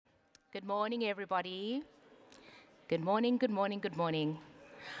Good morning, everybody. Good morning, good morning, good morning.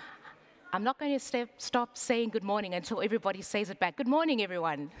 I'm not going to stop saying good morning until everybody says it back. Good morning,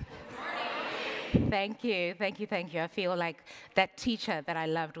 everyone. Thank you, thank you, thank you. I feel like that teacher that I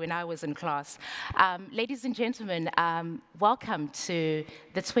loved when I was in class. Ladies and gentlemen, welcome to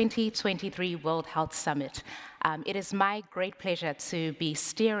the 2023 World Health Summit. It is my great pleasure to be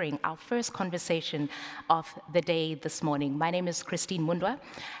steering our first conversation of the day this morning. My name is Christine Mundwa,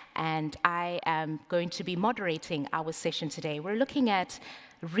 and I am going to be moderating our session today. We're looking at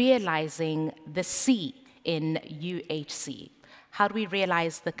realizing the C in UHC. How do we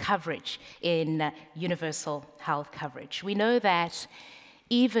realize the coverage in universal health coverage? We know that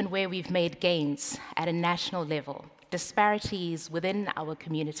even where we've made gains at a national level, disparities within our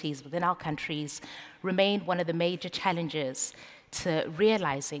communities, within our countries, remain one of the major challenges to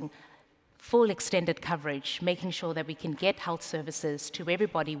realizing full extended coverage, making sure that we can get health services to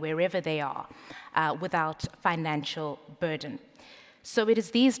everybody wherever they are without financial burden. So it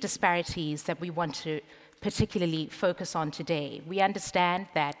is these disparities that we want to particularly focus on today. We understand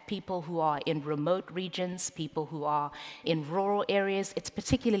that people who are in remote regions, people who are in rural areas, it's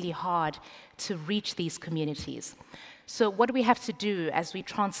particularly hard to reach these communities. So what do we have to do as we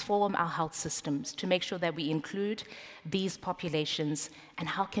transform our health systems to make sure that we include these populations, and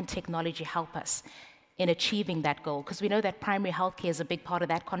how can technology help us in achieving that goal? Because we know that primary health care is a big part of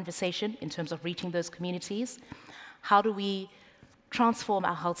that conversation in terms of reaching those communities. How do we transform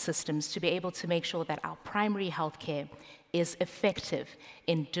our health systems to be able to make sure that our primary health care is effective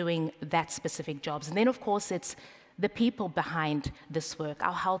in doing that specific jobs? And then, of course, it's the people behind this work,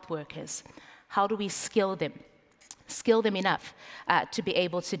 our health workers. How do we skill them enough to be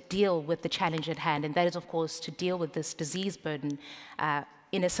able to deal with the challenge at hand? And that is, of course, to deal with this disease burden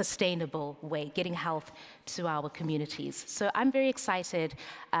in a sustainable way, getting health to our communities. So I'm very excited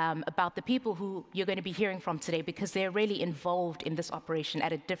about the people who you're going to be hearing from today, because they're really involved in this operation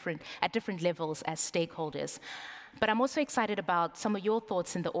at different levels as stakeholders. But I'm also excited about some of your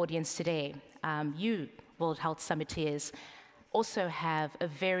thoughts in the audience today. You, World Health Summiteers, also have a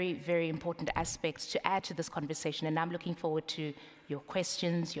very, very important aspect to add to this conversation, and I'm looking forward to your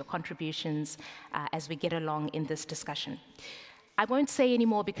questions, your contributions as we get along in this discussion. I won't say any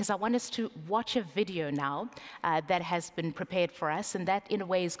more because I want us to watch a video now that has been prepared for us, and that in a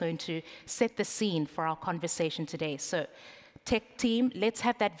way is going to set the scene for our conversation today. So tech team, let's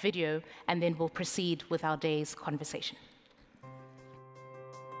have that video and then we'll proceed with our day's conversation.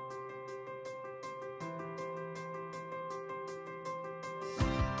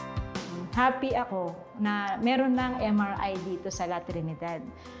 Happy ako na meron ng MRI dito sa La Trinidad.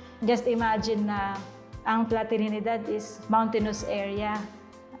 Just imagine na ang La Trinidad is mountainous area,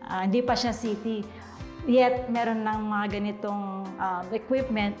 hindi pa siya city. Yet, meron ng mga ganitong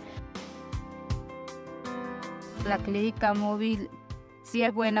equipment. La clínica móvil sí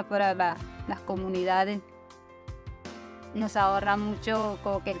es buena para las comunidades. Nos ahorra mucho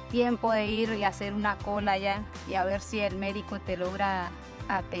como que el tiempo de ir y hacer una cola allá y a ver si el médico te logra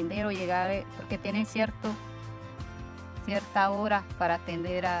atender o llegar, porque tienen cierta hora para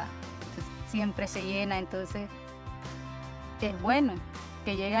atender siempre se llena, entonces es bueno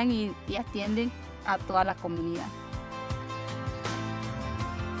que llegan y atienden a toda la comunidad.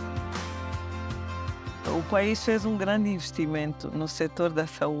 O país fez grande investimento no setor da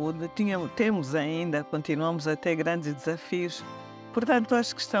saúde. Temos ainda, continuamos a ter grandes desafios. Portanto,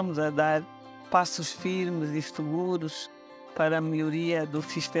 acho que estamos a dar passos firmes e seguros para a melhoria do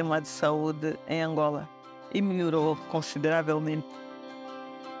sistema de saúde em Angola. E melhorou consideravelmente.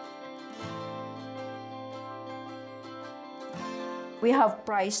 We have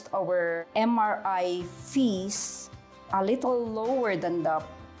priced our MRI fees a little lower than the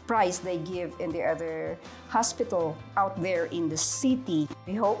price they give in the other hospital out there in the city.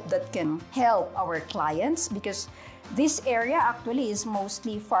 We hope that can help our clients, because this area actually is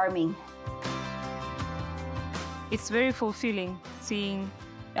mostly farming. It's very fulfilling seeing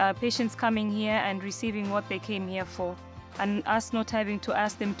patients coming here and receiving what they came here for, and us not having to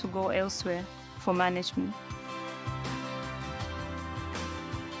ask them to go elsewhere for management.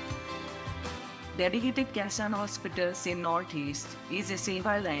 Dedicated cancer hospitals in Northeast is a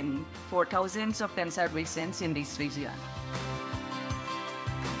silver lining for thousands of cancer patients in this region.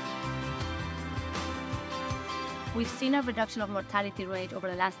 We've seen a reduction of mortality rate over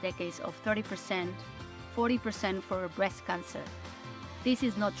the last decades of 30%, 40% for breast cancer. This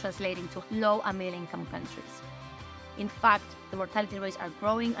is not translating to low and middle-income countries. In fact, the mortality rates are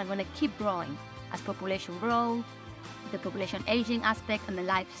growing and going to keep growing as population grows, the population aging aspect, and the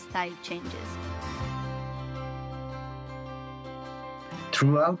lifestyle changes.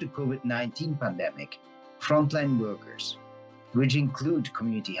 Throughout the COVID-19 pandemic, frontline workers, which include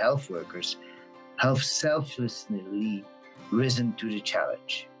community health workers, have selflessly risen to the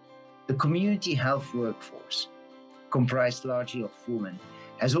challenge. The community health workforce, comprised largely of women,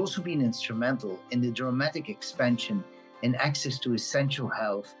 has also been instrumental in the dramatic expansion in access to essential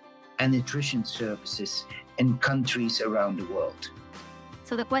health and nutrition services in countries around the world.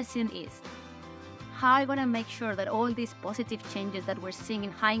 So the question is, how are we going to make sure that all these positive changes that we're seeing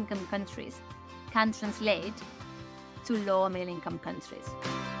in high-income countries can translate to low and middle-income countries?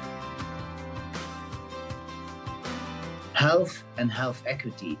 Health and health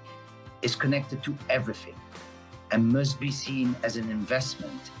equity is connected to everything and must be seen as an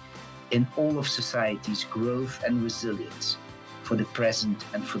investment in all of society's growth and resilience for the present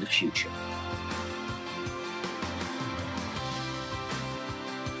and for the future.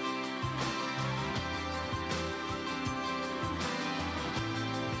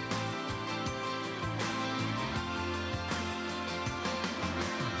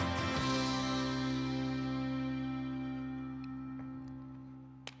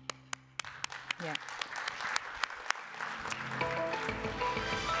 Yeah.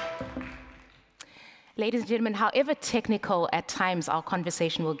 Ladies and gentlemen, however technical at times our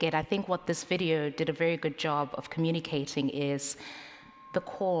conversation will get, I think what this video did a very good job of communicating is the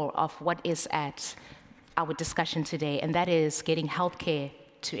core of what is at our discussion today, and that is getting healthcare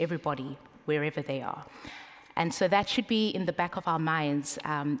to everybody, wherever they are. And so that should be in the back of our minds,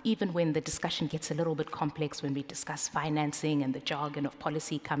 even when the discussion gets a little bit complex, when we discuss financing and the jargon of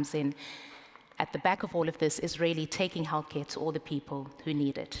policy comes in. At the back of all of this is really taking healthcare to all the people who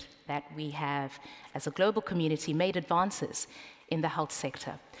need it, that we have, as a global community, made advances in the health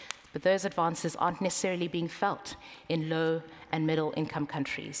sector. But those advances aren't necessarily being felt in low and middle income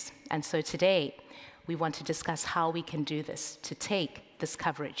countries. And so today, we want to discuss how we can do this, to take this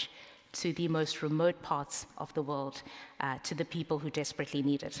coverage to the most remote parts of the world, to the people who desperately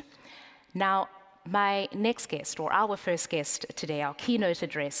need it. Now, my next guest, or our first guest today, our keynote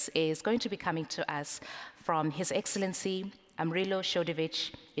address, is going to be coming to us from His Excellency Amrilo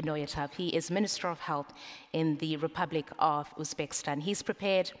Shodevich Inoyatov. He is Minister of Health in the Republic of Uzbekistan. He's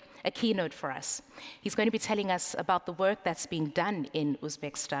prepared a keynote for us. He's going to be telling us about the work that's being done in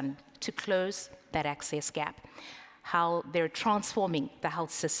Uzbekistan to close that access gap, how they're transforming the health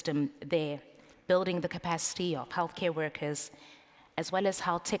system there, building the capacity of healthcare workers, as well as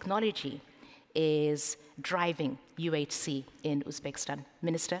how technology is driving UHC in Uzbekistan.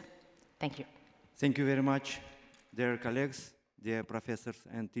 Minister, thank you. Thank you very much, dear colleagues, dear professors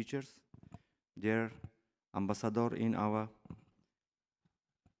and teachers, dear ambassador in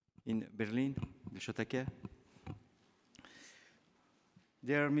Berlin, Bishotake,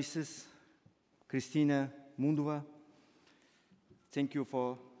 dear Mrs. Kristina Mundova, thank you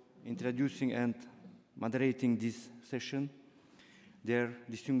for introducing and moderating this session. Dear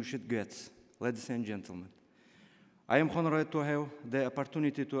distinguished guests, ladies and gentlemen, I am honored to have the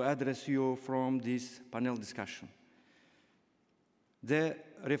opportunity to address you from this panel discussion. The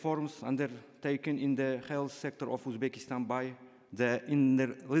reforms undertaken in the health sector of Uzbekistan by the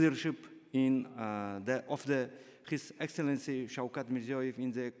leadership of His Excellency Shavkat Mirziyoyev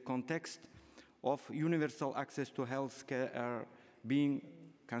in the context of universal access to health care are being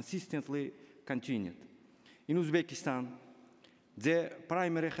consistently continued. In Uzbekistan, the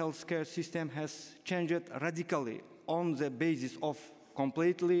primary health care system has changed radically on the basis of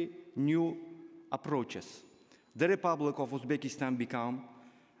completely new approaches. The Republic of Uzbekistan became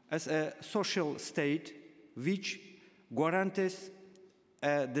as a social state which guarantees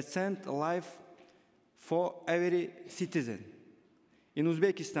a decent life for every citizen. In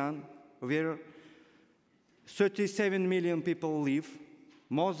Uzbekistan, where 37 million people live,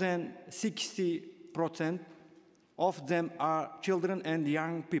 more than 60% of them are children and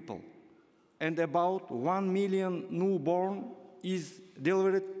young people, and about 1 million newborn is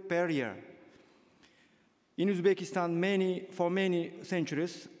delivered per year. In Uzbekistan, for many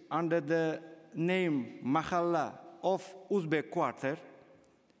centuries, under the name Mahalla of Uzbek Quarter,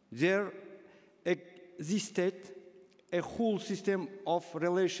 there existed a whole system of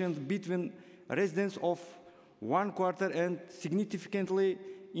relations between residents of one quarter and significantly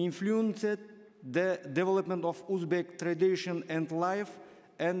influenced the development of Uzbek tradition and life,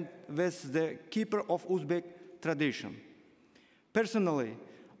 and was the keeper of Uzbek tradition. Personally,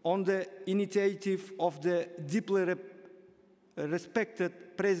 on the initiative of the deeply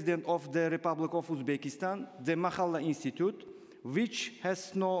respected President of the Republic of Uzbekistan, the Mahalla Institute, which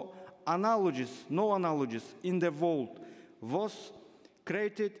has no analogies in the world, was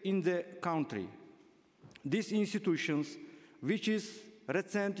created in the country. These institutions, which is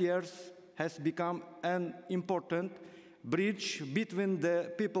recent years has become an important bridge between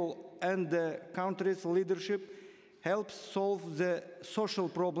the people and the country's leadership, helps solve the social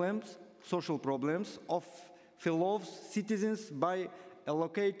problems of fellow citizens by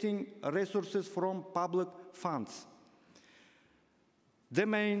allocating resources from public funds. The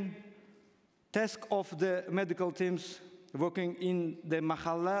main task of the medical teams working in the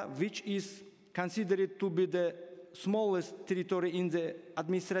Mahalla, which is considered to be the smallest territory in the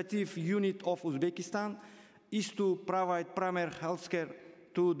administrative unit of Uzbekistan, is to provide primary health care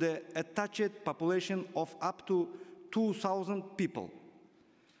to the attached population of up to 2,000 people.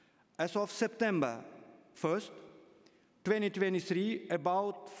 As of September 1st, 2023,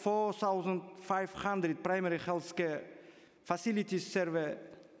 about 4,500 primary health care facilities serve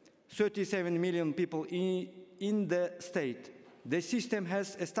 37 million people in the state. The system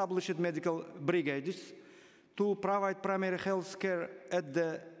has established medical brigades to provide primary health care at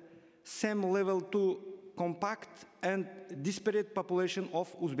the same level to compact and disparate population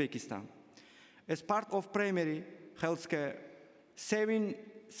of Uzbekistan. As part of primary health care,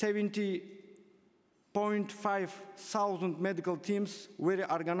 70.5 thousand medical teams were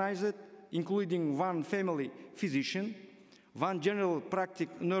organized, including one family physician, one general practice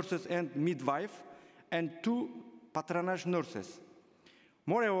nurses and midwife, and 2 patronage nurses.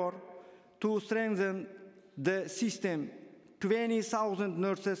 Moreover, to strengthen the system, 20,000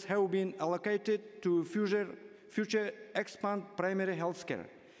 nurses have been allocated to future expand primary health care.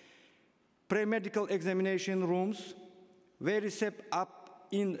 Pre-medical examination rooms were set up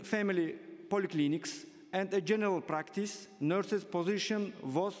in family polyclinics, and a general practice nurse's position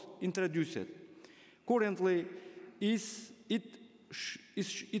was introduced. Currently, it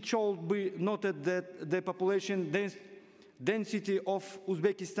should be noted that the population density of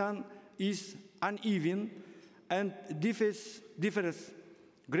Uzbekistan is uneven and differs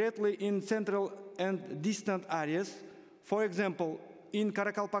greatly in central and distant areas. For example, in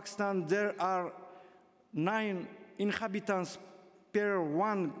Karakalpakstan, there are 9 inhabitants per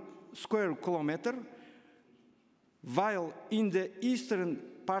 1 square kilometer, while in the eastern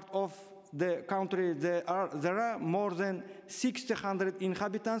part of the country there are more than 600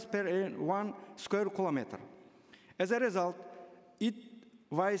 inhabitants per 1 square kilometer. As a result, it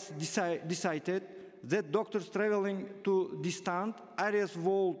was decided that doctors traveling to distant areas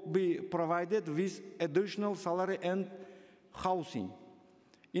will be provided with additional salary and housing.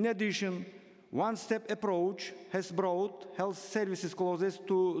 In addition, one-step approach has brought health services closer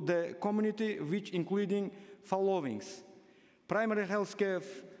to the community, which including followings. Primary health care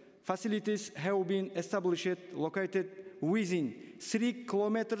facilities have been established, located within 3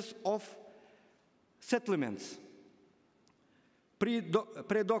 kilometers of settlements.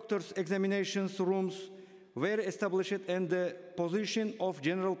 Pre-doctors examinations rooms were established, and the position of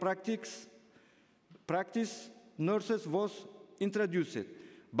general practice nurses was introduced.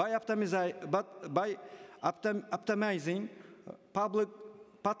 By optimizing public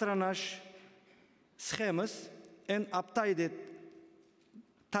patronage schemes and updated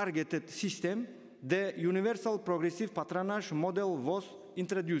targeted system, the universal progressive patronage model was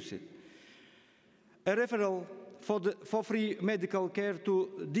introduced. A referral for free medical care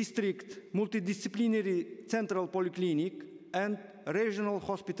to district, multidisciplinary central polyclinic and regional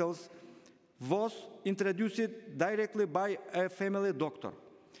hospitals was introduced directly by a family doctor.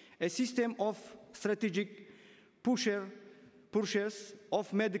 A system of strategic purchase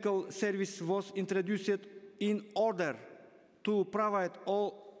of medical service was introduced in order to provide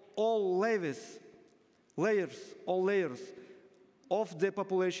all layers of the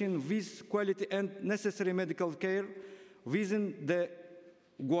population with quality and necessary medical care within the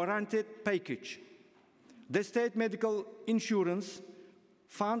guaranteed package. The state medical insurance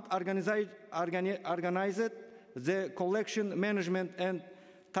fund organized the collection, management, and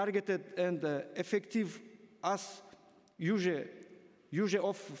targeted and effective as use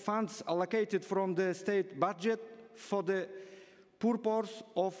of funds allocated from the state budget for the purpose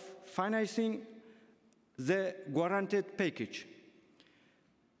of financing the guaranteed package.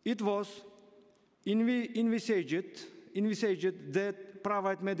 It was envisaged that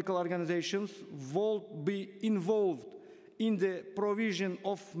private medical organizations would be involved in the provision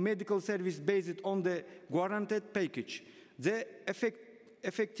of medical service based on the guaranteed package. The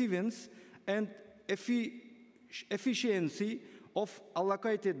effectiveness and efficiency of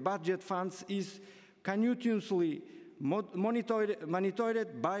allocated budget funds is continuously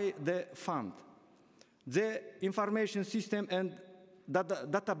monitored by the fund. The information system and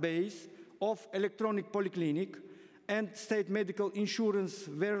database of electronic polyclinic and state medical insurance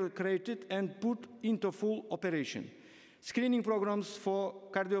were created and put into full operation. screening programs for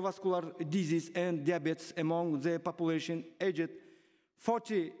cardiovascular disease and diabetes among the population aged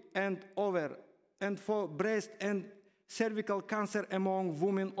 40 and over, and for breast and cervical cancer among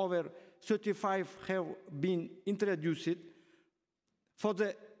women over 35 have been introduced for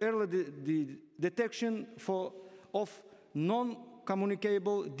the early detection of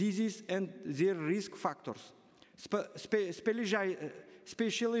non-communicable disease and their risk factors.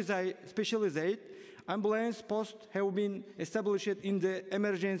 Specialized ambulance posts have been established in the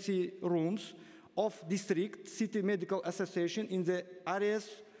emergency rooms of district city medical association in the areas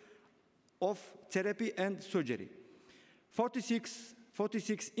of therapy and surgery. 46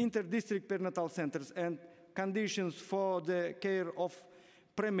 inter-district perinatal centers and conditions for the care of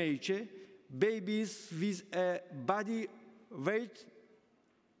premature babies with a body weight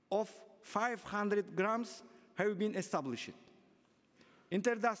of 500 grams have been established.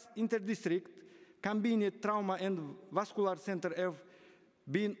 Inter-district combined trauma and vascular center have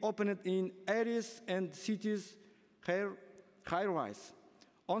been opened in areas and cities high-rise.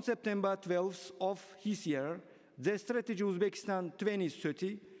 On September 12th of this year, the Strategy Uzbekistan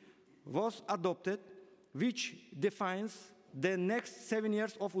 2030 was adopted, which defines the next 7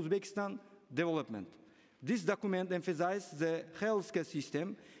 years of Uzbekistan development. This document emphasizes the healthcare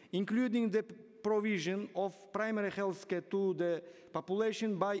system, including the provision of primary healthcare to the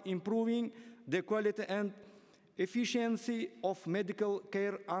population by improving the quality and efficiency of medical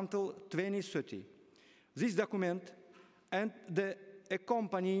care until 2030. This document and the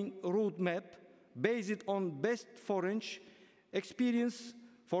accompanying roadmap, based on best foreign experience,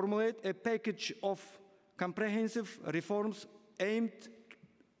 formulate a package of comprehensive reforms aimed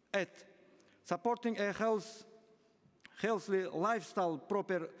at supporting a healthy lifestyle,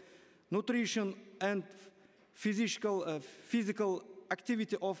 proper nutrition and physical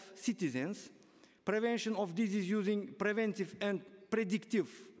activity of citizens, prevention of disease using preventive and predictive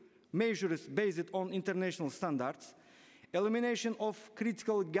measures based on international standards, elimination of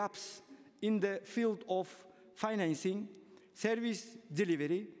critical gaps in the field of financing, service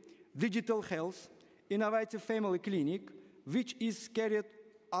delivery, digital health, innovative family clinic, which is carried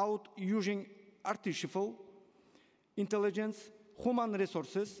out using artificial intelligence, human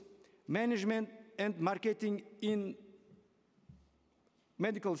resources, management and marketing in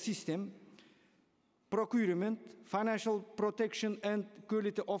medical system, procurement, financial protection and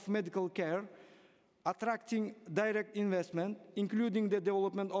quality of medical care, attracting direct investment, including the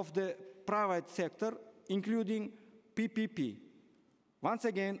development of the private sector, including PPP. Once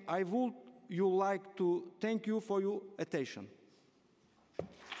again, I would like to thank you for your attention.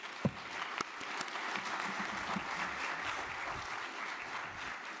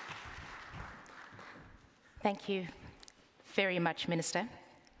 Thank you very much, Minister.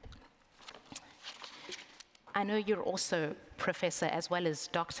 I know you're also professor as well as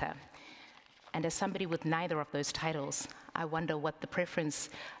doctor, and as somebody with neither of those titles, I wonder what the preference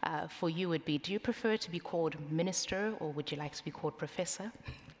for you would be. Do you prefer to be called minister, or would you like to be called professor?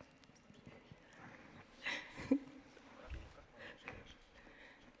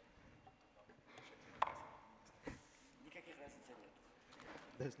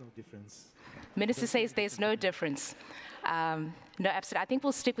 There's no difference. Minister says there's no difference. No, absolutely. I think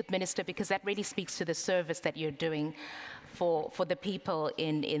we'll stick with minister because that really speaks to the service that you're doing for the people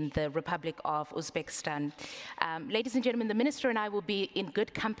in the Republic of Uzbekistan. Ladies and gentlemen, the minister and I will be in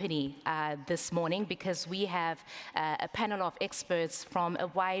good company this morning because we have a panel of experts from a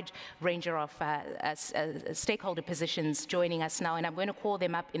wide range of stakeholder positions joining us now, and I'm going to call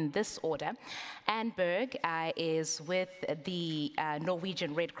them up in this order. Anne Berg is with the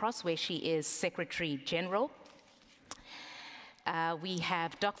Norwegian Red Cross, where she is Secretary General. We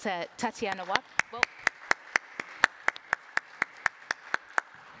have Dr. Tatiana Watt. Well,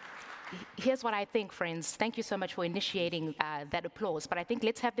 here's what I think, friends. Thank you so much for initiating that applause, but I think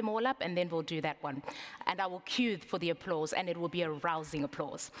let's have them all up and then we'll do that one. And I will cue for the applause, and it will be a rousing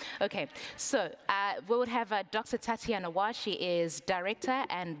applause. Okay, so we would have Dr. Tatiana Watt. She is Director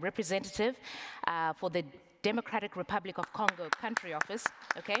and Representative for the Democratic Republic of Congo Country Office,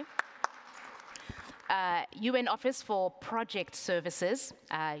 okay? UN Office for Project Services,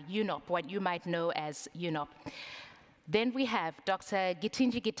 UNOP, what you might know as UNOP. Then we have Dr.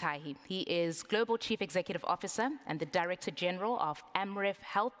 Gitinji Gitahi. He is Global Chief Executive Officer and the Director General of AMREF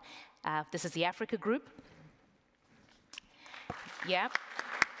Health. This is the Africa Group. Yeah.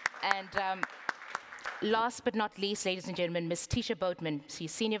 And last but not least, ladies and gentlemen, Ms. Tisha Boatman.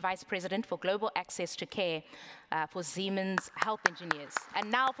 She's Senior Vice President for Global Access to Care for Siemens Health Engineers.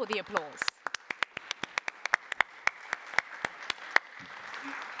 And now for the applause.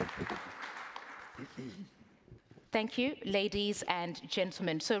 Thank you, ladies and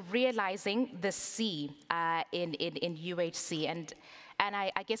gentlemen. So realizing the C in UHC, and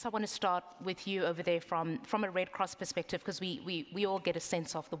I guess I want to start with you over there from a Red Cross perspective, because we all get a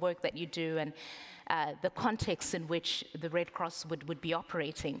sense of the work that you do and the context in which the Red Cross would be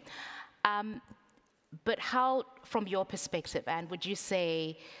operating. But how, from your perspective, and would you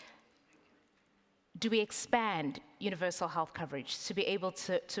say, do we expand universal health coverage to be able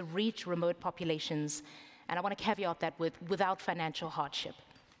to reach remote populations? And I want to caveat that without financial hardship.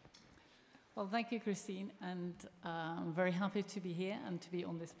 Well, thank you, Christine, and I'm very happy to be here and to be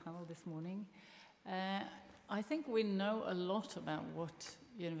on this panel this morning. I think we know a lot about what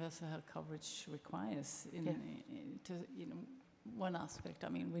universal health coverage requires one aspect. I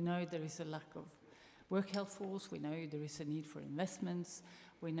mean, we know there is a lack of work health force, we know there is a need for investments,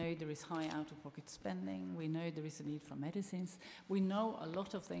 we know there is high out-of-pocket spending, we know there is a need for medicines, we know a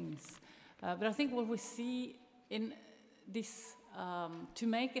lot of things. But I think what we see in this, to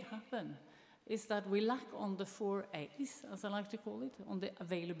make it happen, is that we lack on the 4 A's, as I like to call it, on the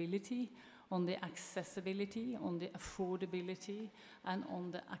availability, on the accessibility, on the affordability, and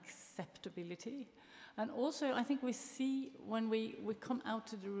on the acceptability. And also, I think we see when we come out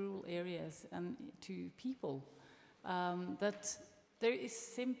to the rural areas and to people that there is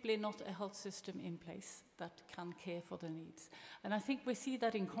simply not a health system in place that can care for their needs. And I think we see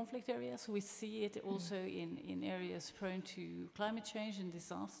that in conflict areas. We see it also in areas prone to climate change and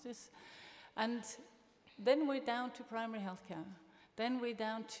disasters. And then we're down to primary health care. Then we're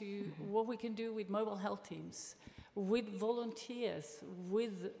down to what we can do with mobile health teams, with volunteers,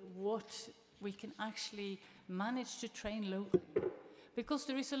 with what we can actually manage to train locally. Because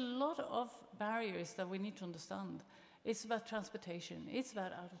there is a lot of barriers that we need to understand. It's about transportation, it's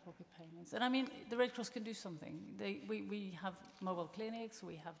about out-of-pocket payments. And I mean, the Red Cross can do something. We have mobile clinics,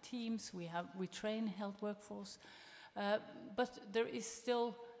 we have teams, we train health workforce. But there is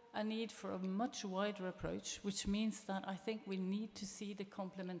still a need for a much wider approach, which means that I think we need to see the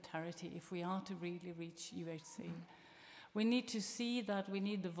complementarity if we are to really reach UHC. We need to see that we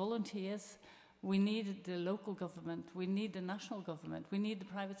need the volunteers, we need the local government, we need the national government, we need the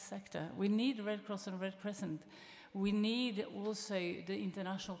private sector, we need the Red Cross and Red Crescent, we need also the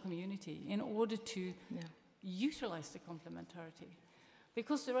international community in order to utilize the complementarity.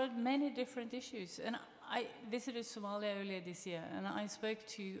 Because there are many different issues. And I visited Somalia earlier this year, and I spoke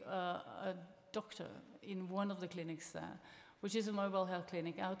to a doctor in one of the clinics there, which is a mobile health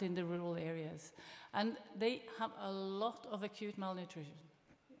clinic out in the rural areas. And they have a lot of acute malnutrition.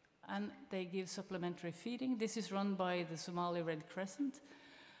 And they give supplementary feeding. This is run by the Somali Red Crescent.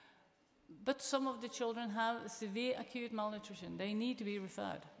 But some of the children have severe acute malnutrition. They need to be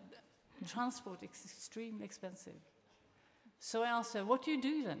referred. Transport is extremely expensive. So I asked her, what do you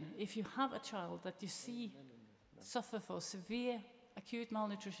do then if you have a child that you see suffer for severe acute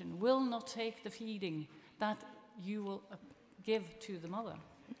malnutrition, will not take the feeding that you will give to the mother?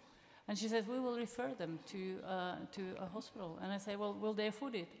 And she said, we will refer them to a hospital. And I say, well, will they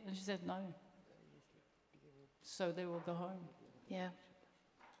afford it? And she said, no. So they will go home. Yeah.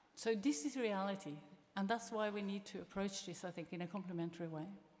 So this is reality. And that's why we need to approach this, I think, in a complementary way.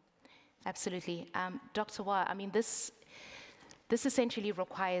 Absolutely. Dr. Wa, I mean, this essentially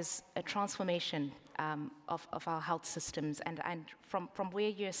requires a transformation of our health systems. And from where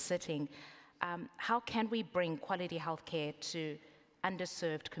you're sitting, how can we bring quality health care to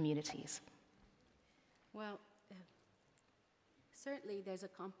underserved communities? Well, certainly there's a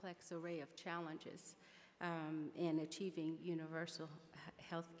complex array of challenges in achieving universal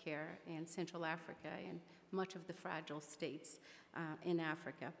health care in Central Africa and much of the fragile states in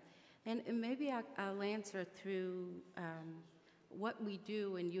Africa. And maybe I'll answer through what we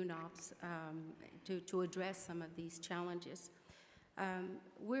do in UNOPS to address some of these challenges.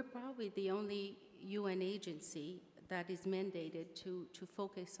 We're probably the only UN agency that is mandated to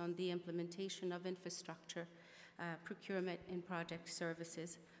focus on the implementation of infrastructure, procurement, and project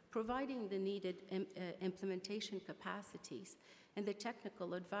services, providing the needed implementation capacities and the technical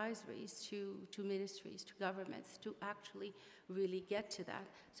advisories to ministries, to governments, to actually really get to that.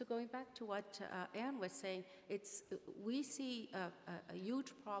 So going back to what Anne was saying, we see a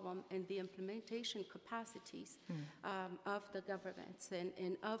huge problem in the implementation capacities of the governments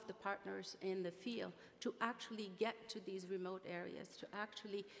and of the partners in the field to actually get to these remote areas, to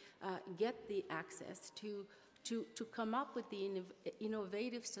actually get the access, to come up with the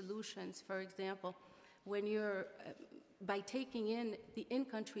innovative solutions. For example, when you're by taking in the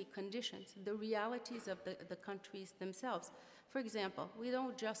in-country conditions, the realities of the countries themselves. For example, we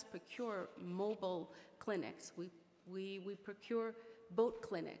don't just procure mobile clinics. We procure boat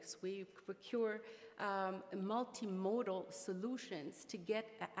clinics. We procure multimodal solutions to get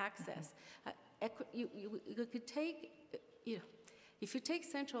access. You could take, if you take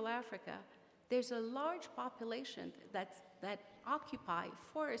Central Africa, there's a large population that occupy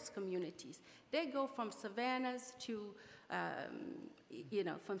forest communities. They go from savannas to,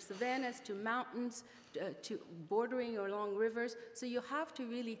 from savannas to mountains, to bordering along rivers. So you have to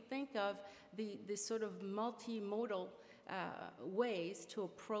really think of the sort of multimodal ways to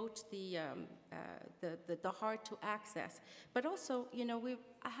approach the hard to access. But also,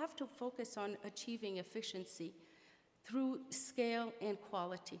 I have to focus on achieving efficiency through scale and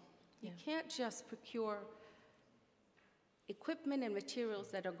quality. You can't just procure equipment and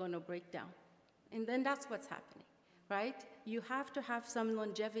materials that are going to break down. And then that's what's happening, right? You have to have some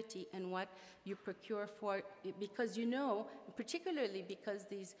longevity in what you procure for, because particularly because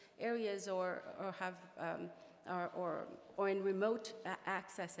these areas or in remote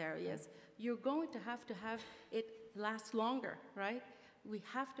access areas, you're going to have it last longer, right? We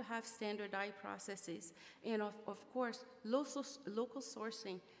have to have standardized processes. And of course, local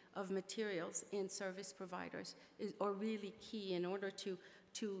sourcing of materials and service providers are really key in order to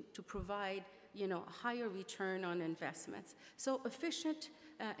provide higher return on investments. So efficient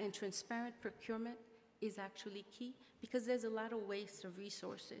and transparent procurement is actually key, because there's a lot of waste of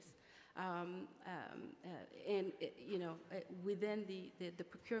resources within the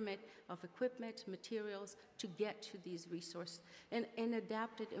procurement of equipment, materials to get to these resources and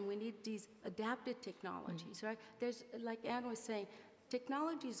adapted, and we need these adapted technologies, right? There's, like Anne was saying,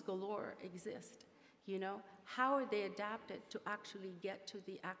 technologies galore exist. How are they adapted to actually get to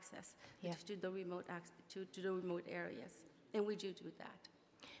the access to the remote areas? And we do that.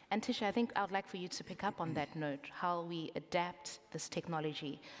 And Tisha, I think I would like for you to pick up on that note, how we adapt this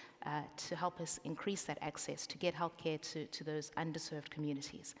technology to help us increase that access, to get healthcare to those underserved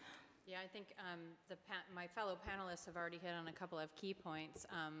communities. Yeah, I think my fellow panelists have already hit on a couple of key points.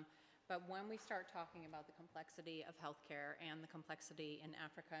 But when we start talking about the complexity of healthcare and the complexity in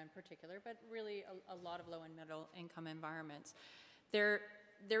Africa in particular, but really a lot of low and middle income environments, there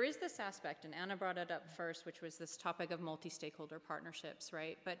is this aspect, and Anna brought it up first, which was this topic of multi-stakeholder partnerships,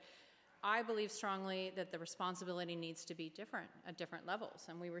 right? But I believe strongly that the responsibility needs to be different at different levels.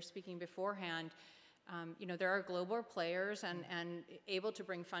 And we were speaking beforehand, there are global players and able to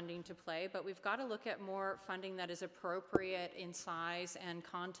bring funding to play, but we've got to look at more funding that is appropriate in size and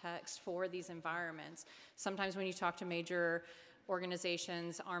context for these environments. Sometimes when you talk to major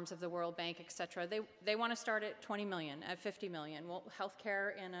organizations, arms of the World Bank, et cetera, they want to start at 20 million, at 50 million. Well,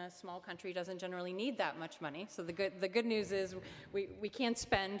 healthcare in a small country doesn't generally need that much money. So the good news is we can't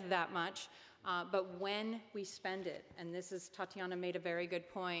spend that much. But when we spend it, and this is, Tatiana made a very good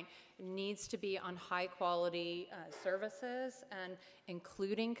point, it needs to be on high quality services, and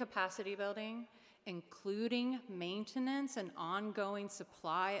including capacity building, including maintenance and ongoing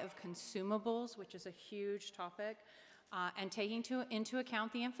supply of consumables, which is a huge topic, and taking into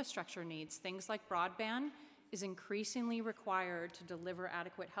account the infrastructure needs. Things like broadband is increasingly required to deliver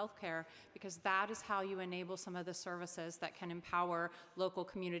adequate health care, because that is how you enable some of the services that can empower local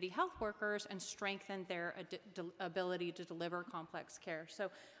community health workers and strengthen their ability to deliver complex care.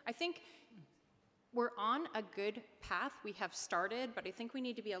 So I think we're on a good path. We have started, but I think we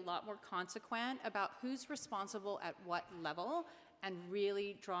need to be a lot more consequent about who's responsible at what level, and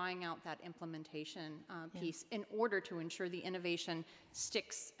really drawing out that implementation piece in order to ensure the innovation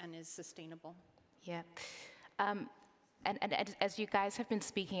sticks and is sustainable. Yeah. And as you guys have been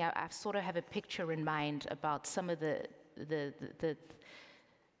speaking, I sort of have a picture in mind about some of the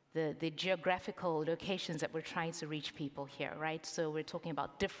geographical locations that we're trying to reach people here, right? So we're talking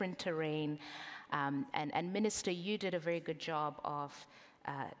about different terrain. And Minister, you did a very good job of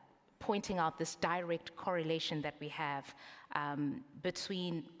pointing out this direct correlation that we have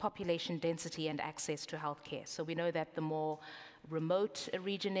between population density and access to healthcare. So we know that the more remote a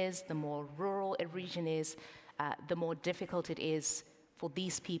region is, the more rural a region is, the more difficult it is for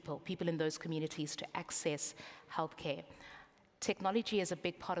these people in those communities to access healthcare. Technology is a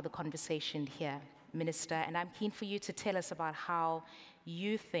big part of the conversation here, Minister, and I'm keen for you to tell us about how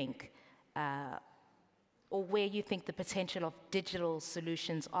you think, or where you think the potential of digital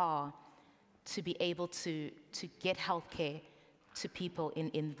solutions are to be able to get healthcare to people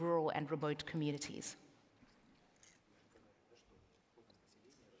in rural and remote communities.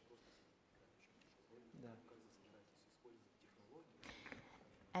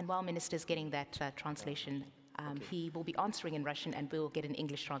 And while Minister is getting that translation, he will be answering in Russian, and we will get an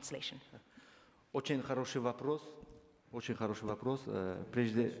English translation. Очень хороший вопрос. Очень хороший вопрос.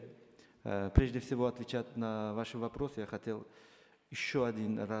 Прежде всего, отвечать на ваш вопрос, я хотел еще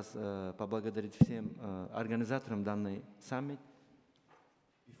один раз поблагодарить всем организаторам данной саммит.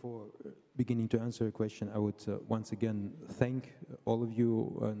 Before beginning to answer your question, I would once again thank all of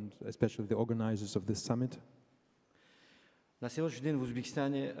you and especially the organizers of this summit. На сегодняшний день в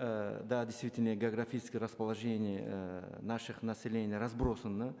Узбекистане, да, действительно, географическое расположение наших населения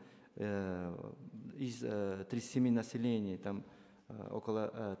разбросано. Из 37 населений, там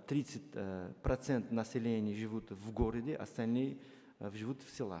около 30% населения живут в городе, остальные живут в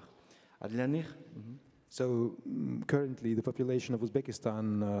селах. А для них... So currently the population of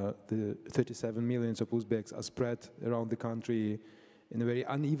Uzbekistan, the 37 millions of Uzbeks are spread around the country in a very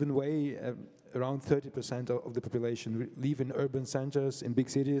uneven way. Around 30% of the population live in urban centers, in big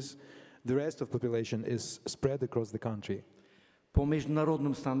cities. The rest of the population is spread across the country. По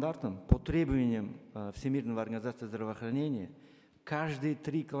международным стандартам, по требованиям Всемирной организации здравоохранения, каждые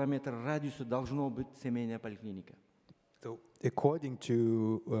 3 километра радиуса должно быть семейная поликлиника. So according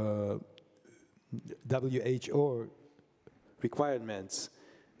to WHO requirements,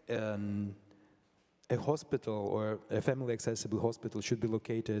 a hospital or a family accessible hospital should be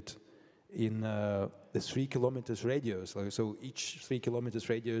located in a 3 kilometers radius. So each 3 kilometers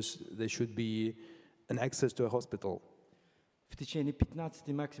radius, there should be an access to a hospital. В течение 15,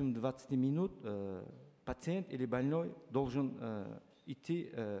 максимум 20 минут пациент или больной должен идти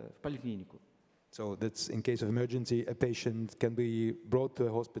в поликлинику. So that's in case of emergency, a patient can be brought to a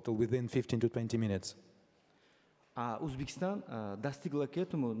hospital within 15 to 20 minutes. А Узбекистан достигла к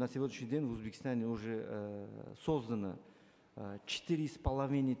этому. На сегодняшний день в Узбекистане уже создано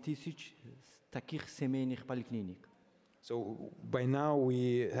 4,5 тысяч таких семейных поликлиник. So by now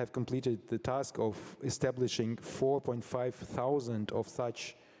we have completed the task of establishing 4,500 of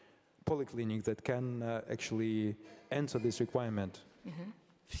such polyclinics that can actually answer this requirement.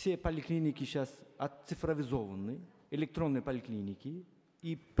 Все поликлиники сейчас отцифровизованы, электронные поликлиники,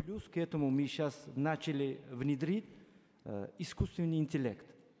 и плюс к этому мы сейчас начали внедрить искусственный интеллект.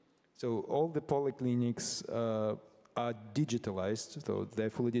 So all the polyclinics are digitalized, so they're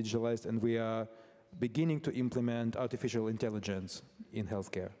fully digitalized, and we are beginning to implement artificial intelligence in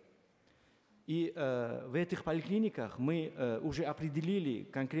healthcare. И в этих поликлиниках мы уже определили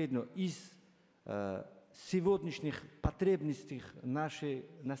конкретно из сегодняшних потребностей нашего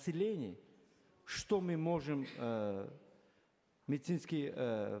населения, что мы можем медицински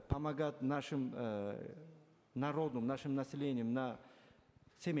помогать нашим народам, нашим населением на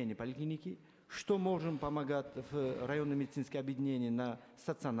семейной поликлинике, что можем помогать в районном медицинском объединении на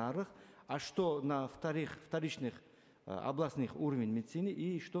стационарах, а что на вторичных областных уровнях медицины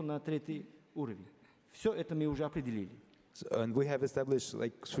и что на третий уровень. Все это мы уже определили. And we have established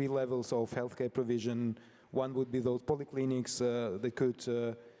like 3 levels of healthcare provision. One would be those polyclinics that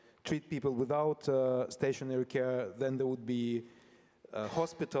could treat people without stationary care. Then there would be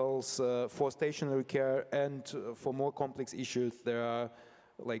hospitals for stationary care, and for more complex issues, there are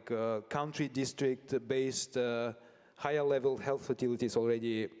like country district-based higher-level health facilities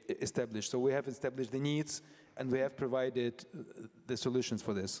already established. So we have established the needs, and we have provided the solutions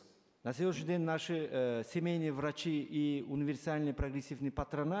for this. На сегодняшний день наши семейные врачи и универсальный прогрессивный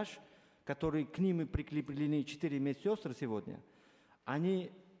патронаж, которые к ним прикреплены 4 медсестры сегодня, они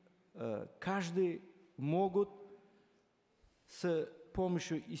каждый могут с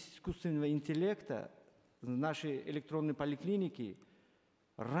помощью искусственного интеллекта в нашей электронной поликлинике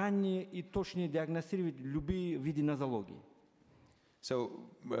ранее и точнее диагностировать любые виды нозологии. So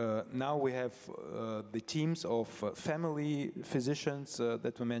now we have the teams of family physicians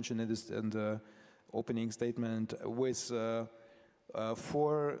that we mentioned in the opening statement, with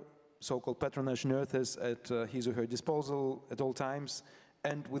 4 so-called patronage nurses at his or her disposal at all times,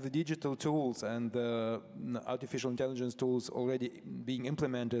 and with the digital tools and the artificial intelligence tools already being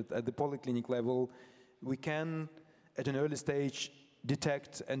implemented at the polyclinic level, we can, at an early stage,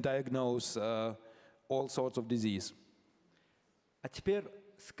 detect and diagnose all sorts of disease. А теперь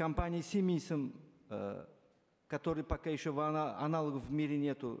с компанией Siemens, который пока еще аналогов в мире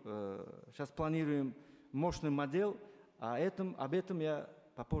нету, сейчас планируем мощный модель, об этом я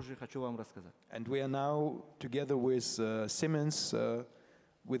попозже хочу вам рассказать. And we are now together with Siemens,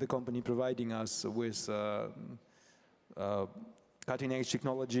 with the company providing us with cutting-edge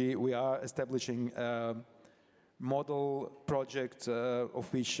technology. We are establishing a model project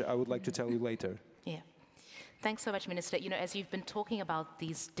of which I would like to tell you later. Yeah. Thanks so much, Minister. You know, as you've been talking about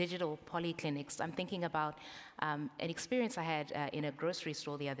these digital polyclinics, I'm thinking about an experience I had in a grocery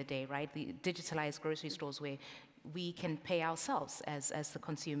store the other day, right? The digitalized grocery stores where we can pay ourselves as the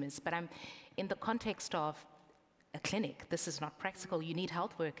consumers. But I'm in the context of a clinic. This is not practical. You need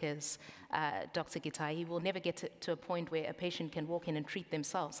health workers, Dr. Gitai. You will never get to a point where a patient can walk in and treat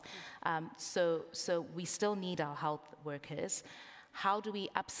themselves. So we still need our health workers. How do we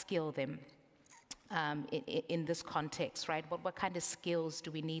upskill them in this context, right? What kind of skills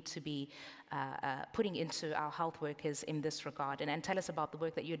do we need to be putting into our health workers in this regard? And tell us about the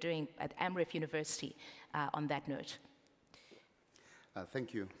work that you're doing at Amref University on that note.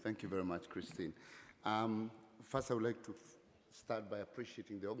 Thank you. Thank you very much, Christine. First, I would like to start by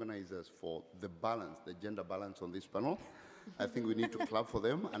appreciating the organizers for the balance, the gender balance on this panel. I think we need to clap for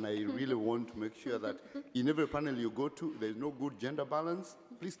them, and I really want to make sure that in every panel you go to, there's no good gender balance.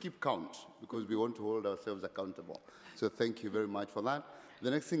 Please keep count, because we want to hold ourselves accountable. So thank you very much for that.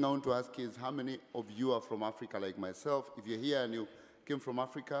 The next thing I want to ask is, how many of you are from Africa like myself? If you're here and you came from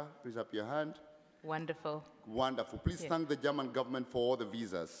Africa, raise up your hand. Wonderful. Wonderful. Please thank the German government for all the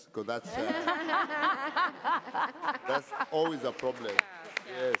visas, because that's always a problem.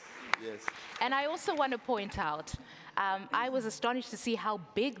 Yes, yes. And I also want to point out, I was astonished to see how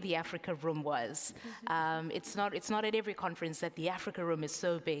big the Africa room was. It's not at every conference that the Africa room is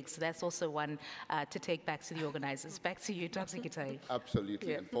so big, so that's also one to take back to the organizers. Back to you, Dr. Gitai.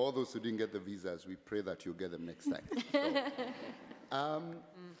 Absolutely. Yeah. And for all those who didn't get the visas, we pray that you'll get them next time. So,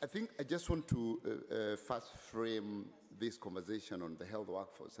 I think I just want to first frame this conversation on the health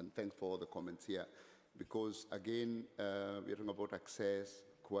workforce, and thanks for all the comments here, because again, we're talking about access,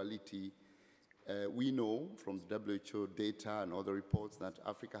 quality. We know from the WHO data and other reports that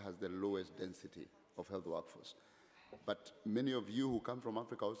Africa has the lowest density of health workforce. But many of you who come from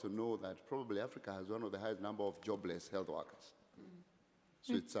Africa also know that probably Africa has one of the highest number of jobless health workers.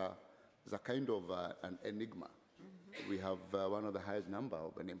 So it's a kind of an enigma. We have one of the highest number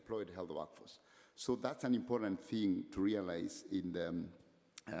of unemployed health workforce. So that's an important thing to realize in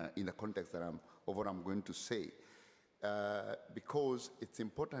the context of what I'm going to say. Because it's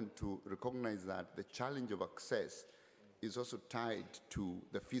important to recognize that the challenge of access is also tied to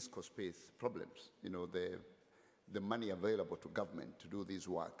the fiscal space problems, you know, the money available to government to do this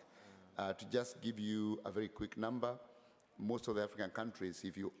work. To just give you a very quick number, most of the African countries,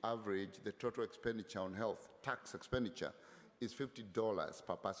 if you average the total expenditure on health, tax expenditure, is $50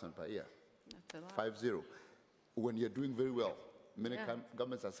 per person per year. That's a lot. 50. When you're doing very well, many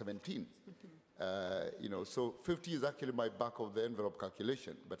governments are 17. You know, so 50 is actually my back of the envelope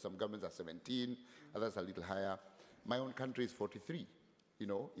calculation, but some governments are 17, others are a little higher. My own country is 43, you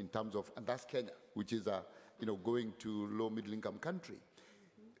know, in terms of, and that's Kenya, which is a, you know, going to low middle income country.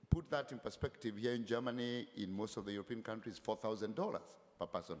 Put that in perspective, here in Germany, in most of the European countries, $4,000 per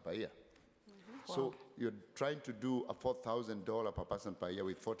person per year. So you're trying to do a $4,000 per person per year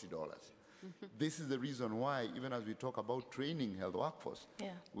with $40. This is the reason why, even as we talk about training health workforce,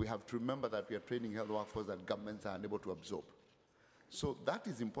 we have to remember that we are training health workforce that governments are unable to absorb. So that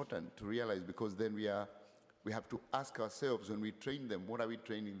is important to realize, because then we have to ask ourselves, when we train them, what are we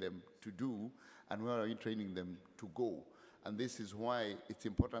training them to do, and where are we training them to go? And this is why it's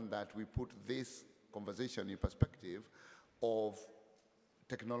important that we put this conversation in perspective of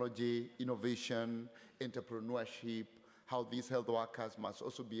technology, innovation, entrepreneurship, how these health workers must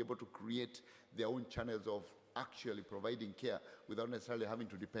also be able to create their own channels of actually providing care without necessarily having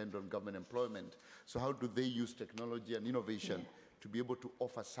to depend on government employment. So how do they use technology and innovation to be able to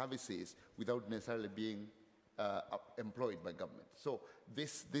offer services without necessarily being employed by government? So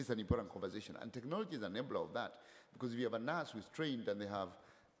this is an important conversation. And technology is an enabler of that, because if you have a nurse who's trained and they have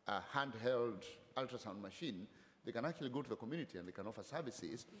a handheld ultrasound machine, they can actually go to the community and they can offer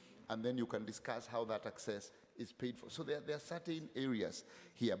services, and then you can discuss how that access is paid for. So there are certain areas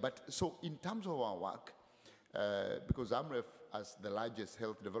here. But so in terms of our work, because AMREF, as the largest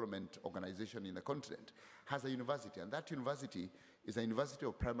health development organization in the continent, has a university, and that university is a university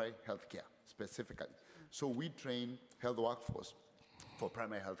of primary health care, specifically. So we train health workforce for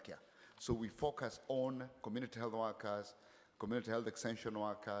primary health care. So we focus on community health workers, community health extension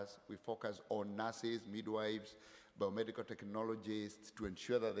workers. We focus on nurses, midwives, biomedical technologists, to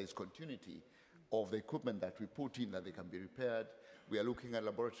ensure that there's continuity of the equipment that we put in, that they can be repaired. We are looking at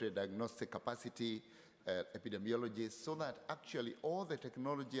laboratory diagnostic capacity, epidemiologists, so that actually all the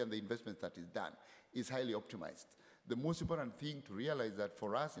technology and the investment that is done is highly optimized. The most important thing to realize that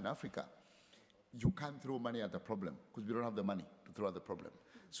for us in Africa, you can't throw money at the problem, because we don't have the money to throw at the problem.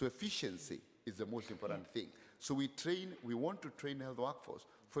 So efficiency is the most important thing. So we want to train health workforce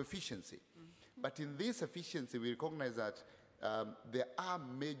for efficiency. But in this efficiency, we recognize that there are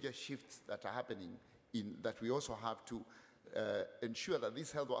major shifts that are happening that we also have to ensure that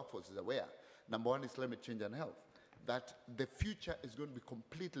this health workforce is aware. Number one is climate change and health. that the future is going to be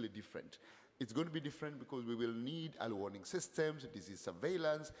completely different. It's going to be different because we will need early warning systems, disease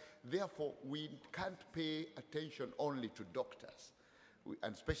surveillance. Therefore, we can't pay attention only to doctors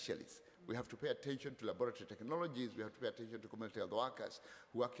and specialists. We have to pay attention to laboratory technologies. We have to pay attention to community health workers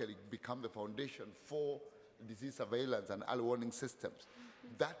who actually become the foundation for disease surveillance and early warning systems.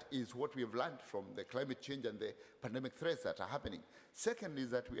 That is what we have learned from the climate change and the pandemic threats that are happening. Second is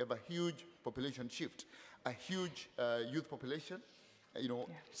that we have a huge population shift, a huge youth population.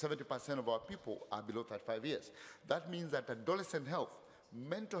 70% of our people are below 35 years. That means that adolescent health,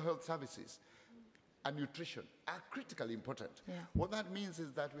 mental health services, and nutrition are critically important. What that means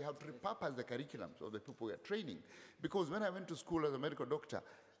is that we have to repurpose the curriculums of the people we are training. Because when I went to school as a medical doctor,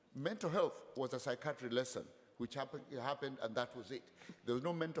 mental health was a psychiatry lesson, which happened and that was it. There was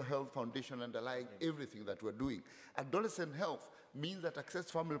no mental health foundation underlying everything that we're doing. Adolescent health means that access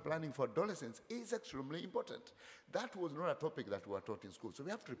to family planning for adolescents is extremely important. That was not a topic that we were taught in school. So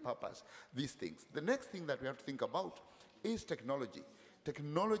we have to repurpose these things. The next thing that we have to think about is technology.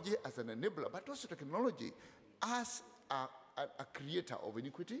 Technology as an enabler, but also technology as a creator of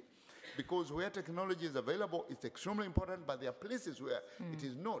inequity, because where technology is available, it's extremely important, but there are places where it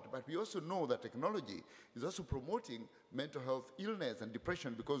is not. But we also know that technology is also promoting mental health illness and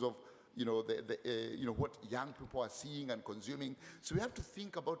depression because of what young people are seeing and consuming. So we have to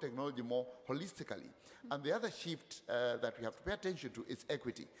think about technology more holistically. And the other shift that we have to pay attention to is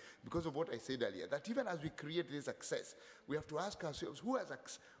equity, because of what I said earlier, that even as we create this access, we have to ask ourselves, who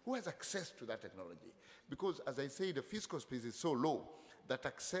has access to that technology? Because, as I say, the fiscal space is so low that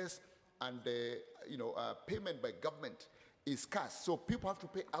access and payment by government is scarce. So people have to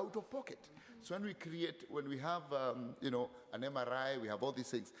pay out of pocket. So when we have an MRI, we have all these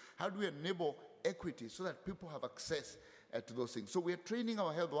things, how do we enable equity so that people have access to those things? So we are training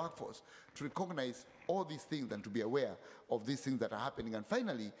our health workforce to recognize all these things and to be aware of these things that are happening. And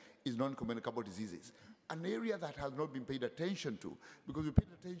finally is non-communicable diseases, an area that has not been paid attention to, because we paid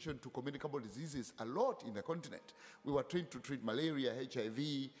attention to communicable diseases a lot in the continent. We were trained to treat malaria,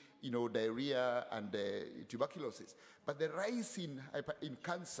 HIV, diarrhea, and tuberculosis. But the rise in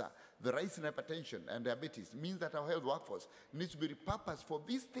cancer, the rise in hypertension and diabetes means that our health workforce needs to be repurposed for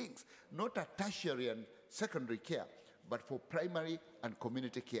these things, not a tertiary and secondary care, but for primary and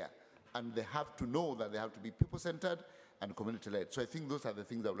community care. And they have to know that they have to be people-centered and community-led. So I think those are the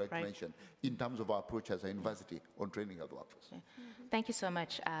things I would like to mention in terms of our approach as a university on training health workforce. Thank you so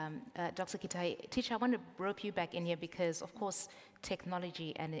much, Dr. Gitahi. Teacher, I want to rope you back in here because, of course,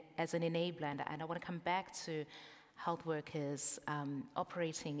 technology and as an enabler, and I want to come back to health workers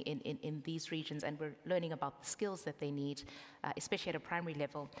operating in these regions, and we're learning about the skills that they need, especially at a primary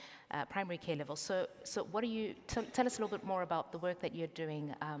level, primary care level. So what do you, tell us a little bit more about the work that you're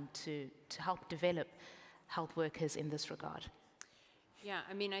doing to help develop health workers in this regard. Yeah,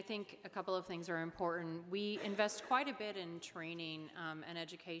 I mean, I think a couple of things are important. We invest quite a bit in training and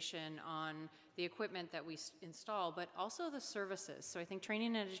education on the equipment that we install, but also the services. So I think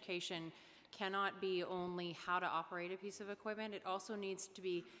training and education cannot be only how to operate a piece of equipment. It also needs to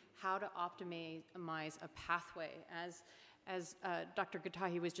be how to optimize a pathway. As Dr.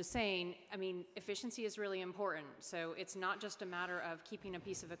 Gitahi was just saying, I mean, efficiency is really important. So it's not just a matter of keeping a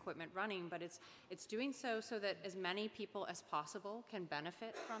piece of equipment running, but it's doing so that as many people as possible can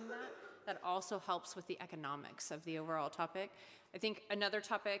benefit from that. That also helps with the economics of the overall topic. I think another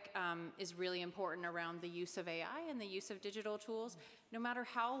topic is really important around the use of AI and the use of digital tools. No matter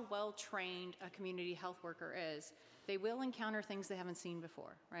how well trained a community health worker is, they will encounter things they haven't seen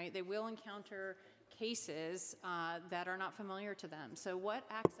before, right? They will encounter cases that are not familiar to them. So what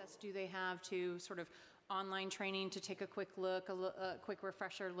access do they have to sort of online training to take a quick look, a quick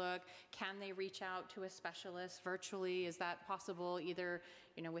refresher look? Can they reach out to a specialist virtually? Is that possible either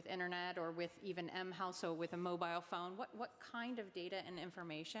with internet or with even mHealth, so with a mobile phone? What kind of data and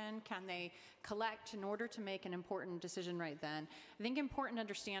information can they collect in order to make an important decision right then? I think important to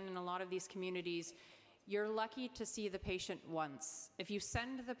understand in a lot of these communities, you're lucky to see the patient once. If you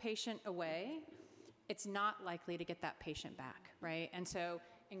send the patient away, it's not likely to get that patient back, right? And so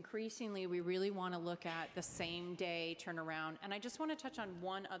increasingly, we really want to look at the same day turnaround. And I just want to touch on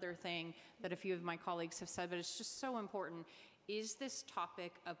one other thing that a few of my colleagues have said, but it's just so important, is this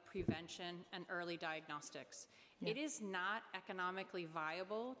topic of prevention and early diagnostics. It is not economically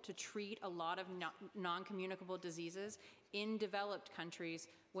viable to treat a lot of non-communicable diseases in developed countries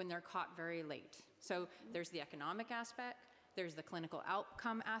when they're caught very late. So there's the economic aspect, there's the clinical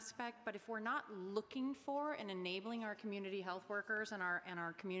outcome aspect, but if we're not looking for and enabling our community health workers and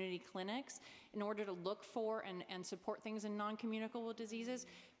our community clinics in order to look for and support things in non-communicable diseases,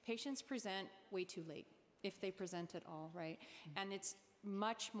 patients present way too late. if they present at all, right? And it's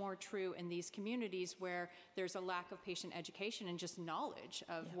much more true in these communities where there's a lack of patient education and just knowledge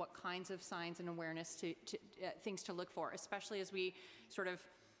of what kinds of signs and awareness things to look for, especially as we sort of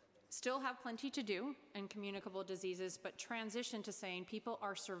still have plenty to do in communicable diseases, but transition to saying people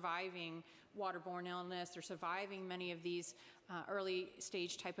are surviving waterborne illness, they're surviving many of these early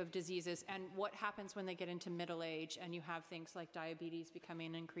stage type of diseases, and what happens when they get into middle age and you have things like diabetes becoming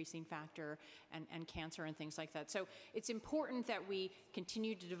an increasing factor and cancer and things like that. So it's important that we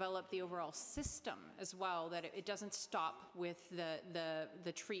continue to develop the overall system as well, that it doesn't stop with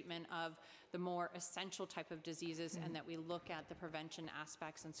the treatment of the more essential type of diseases, and that we look at the prevention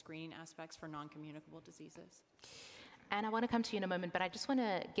aspects and screening aspects for non-communicable diseases. And I want to come to you in a moment, but I just want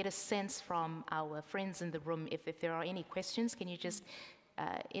to get a sense from our friends in the room. If there are any questions, can you just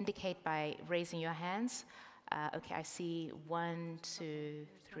indicate by raising your hands? Okay, I see 1, 2,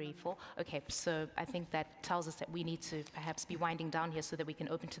 3, 4. Okay, so I think that tells us that we need to perhaps be winding down here so that we can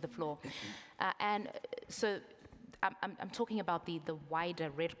open to the floor. And so I'm talking about the wider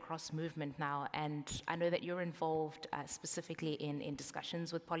Red Cross movement now, and I know that you're involved specifically in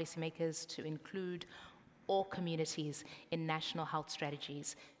discussions with policymakers to include all communities in national health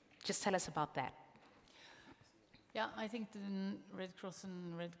strategies. Just tell us about that. Yeah, I think the Red Cross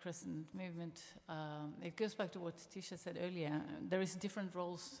and Red Crescent movement, it goes back to what Tisha said earlier. There is different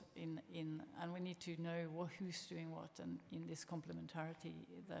roles and we need to know who's doing what, and in this complementarity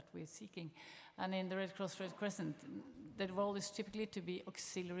that we're seeking. And in the Red Cross, Red Crescent, the role is typically to be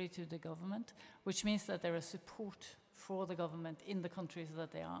auxiliary to the government, which means that there is support for the government in the countries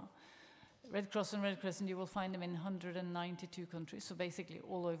that they are. Red Cross and Red Crescent, you will find them in 192 countries, so basically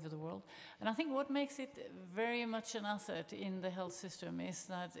all over the world. And I think what makes it very much an asset in the health system is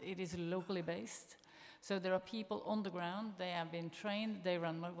that it is locally based. So there are people on the ground, they have been trained, they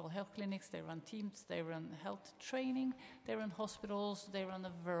run mobile health clinics, they run teams, they run health training, they run hospitals, they run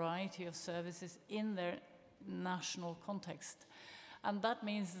a variety of services in their national context. And that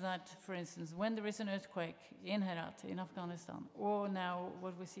means that, for instance, when there is an earthquake in Herat, in Afghanistan, or now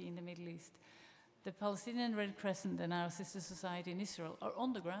what we see in the Middle East, the Palestinian Red Crescent and our sister society in Israel are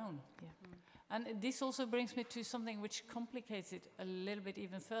on the ground. Yeah. And this also brings me to something which complicates it a little bit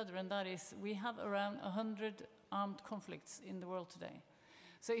even further, and that is we have around 100 armed conflicts in the world today.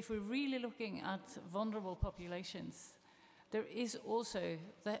 So if we're really looking at vulnerable populations, there is also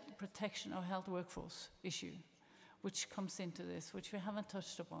the protection of health workforce issue, which comes into this, which we haven't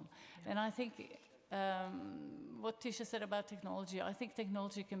touched upon. Yeah. And I think what Tisha said about technology, I think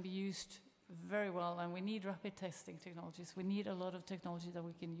technology can be used very well, and we need rapid testing technologies. We need a lot of technology that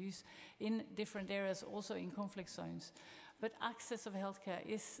we can use in different areas, also in conflict zones. But access of healthcare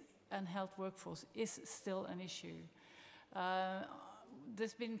and health workforce is still an issue.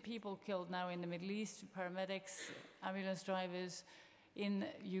 There's been people killed now in the Middle East, paramedics, ambulance drivers. In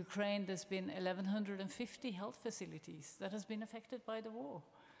Ukraine, there's been 1,150 health facilities that has been affected by the war.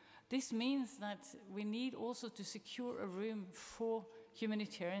 This means that we need also to secure a room for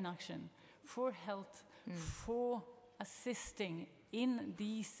humanitarian action, for health, for assisting in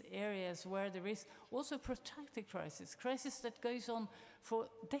these areas where there is also protracted crisis that goes on for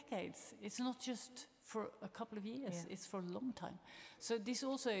decades. It's not just for a couple of years, it's for a long time. So this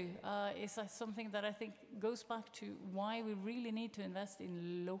also is something that I think goes back to why we really need to invest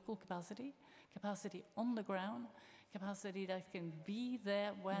in local capacity on the ground, capacity that can be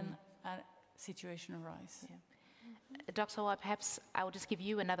there when a situation arises. Yeah. Dr. Awa, perhaps I will just give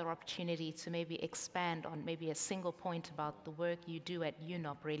you another opportunity to maybe expand on maybe a single point about the work you do at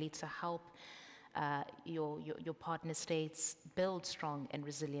UNOP, really, to help your partner states build strong and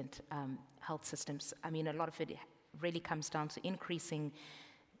resilient health systems. I mean, a lot of it really comes down to increasing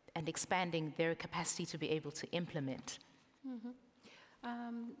and expanding their capacity to be able to implement.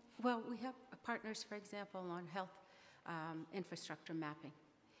 Well, we have partners, for example, on health infrastructure mapping.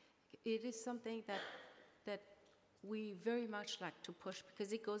 It is something that we very much like to push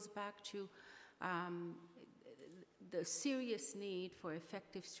because it goes back to the serious need for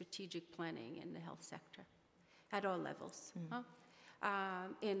effective strategic planning in the health sector at all levels.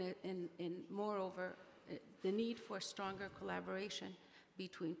 And moreover, the need for stronger collaboration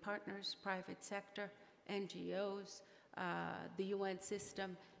between partners, private sector, NGOs, the UN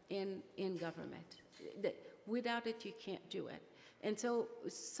system, in government. Without it, you can't do it. And so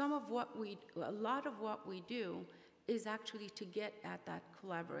a lot of what we do is actually to get at that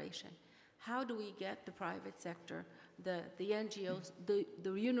collaboration. How do we get the private sector, the NGOs,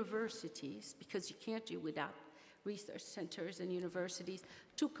 the universities, because you can't do without research centers and universities,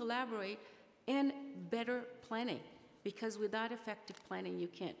 to collaborate in better planning because without effective planning, you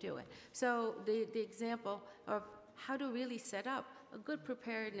can't do it. So the example of how to really set up a good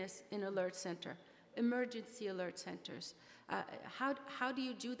preparedness in alert center, emergency alert centers. How do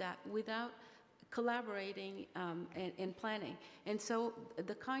you do that without collaborating and planning? And so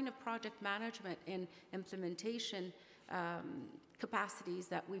the kind of project management and implementation capacities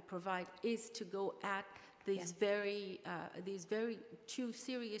that we provide is to go at these very two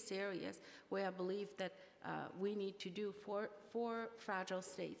serious areas where I believe that we need to do for fragile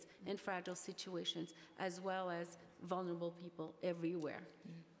states and fragile situations, as well as vulnerable people everywhere.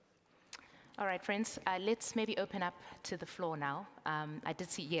 All right, friends, let's maybe open up to the floor now. I did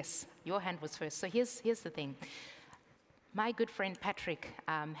see, yes, your hand was first. So here's the thing. My good friend Patrick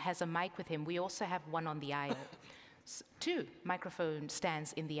has a mic with him. We also have one on the aisle. 2 microphone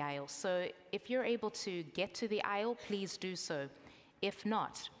stands in the aisle. So if you're able to get to the aisle, please do so. If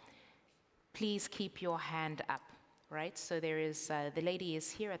not, please keep your hand up, right? So there is, the lady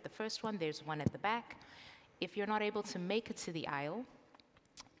is here at the first one. There's one at the back. If you're not able to make it to the aisle,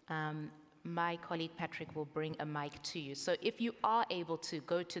 my colleague Patrick will bring a mic to you. So if you are able to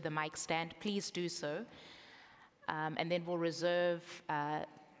go to the mic stand, please do so. And then we'll reserve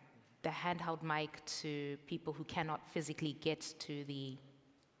the handheld mic to people who cannot physically get to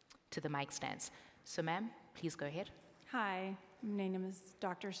the mic stands. So ma'am, please go ahead. Hi, my name is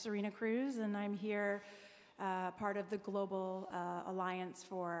Dr. Serena Cruz, and I'm here part of the Global Alliance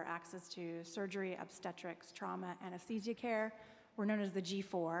for Access to Surgery, Obstetrics, Trauma, Anesthesia Care. We're known as the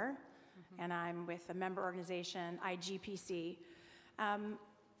G4, and I'm with a member organization, IGPC.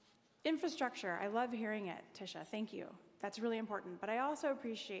 Infrastructure, I love hearing it, Tisha, thank you. That's really important, but I also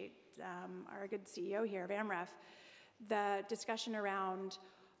appreciate our good CEO here of AMREF, the discussion around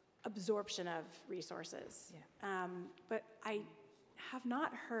absorption of resources. Yeah. But I have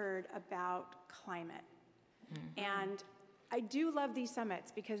not heard about climate. And I do love these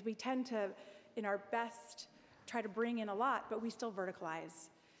summits because we tend to, in our best, try to bring in a lot, but we still verticalize.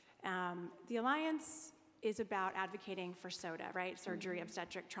 The Alliance is about advocating for SOTA, right? Surgery,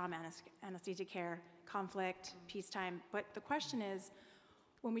 obstetric, trauma, anesthesia care, conflict, peacetime. But the question is,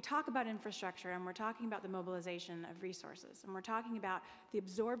 when we talk about infrastructure and we're talking about the mobilization of resources and we're talking about the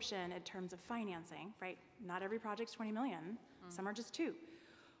absorption in terms of financing, right? Not every project's 20 million, some are just 2.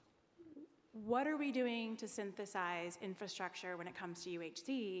 What are we doing to synthesize infrastructure when it comes to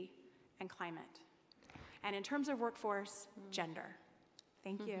UHC and climate? And in terms of workforce, gender.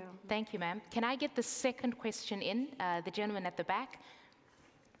 Thank you. Thank you, ma'am. Can I get the second question in? The gentleman at the back.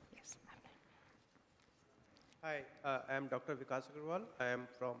 Yes. Hi, I am Dr. Vikas Agarwal. I am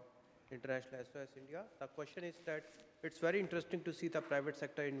from International SOS India. The question is that it's very interesting to see the private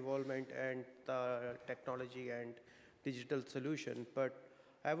sector involvement and the technology and digital solution, but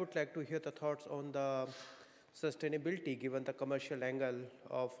I would like to hear the thoughts on the sustainability given the commercial angle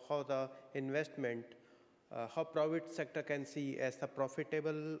of how the investment, how private sector can see as the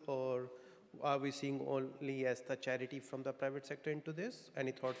profitable, or are we seeing only as the charity from the private sector into this?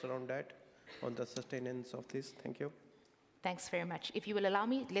 Any thoughts around that, on the sustenance of this? Thank you. Thanks very much. If you will allow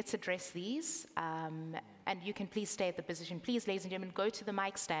me, let's address these. And you can please stay at the position. Please, ladies and gentlemen, go to the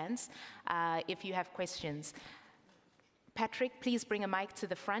mic stands if you have questions. Patrick, please bring a mic to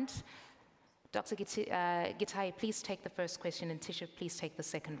the front. Dr. Gitai, please take the first question, and Tisha, please take the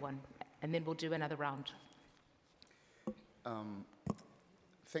second one. And then we'll do another round.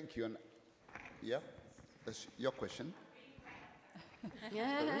 Thank you. And yeah, that's your question.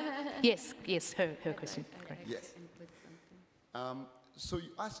 Yes, her question. Correct. Yes. So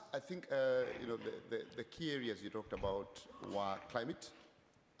you asked, I think, you know, the key areas you talked about were climate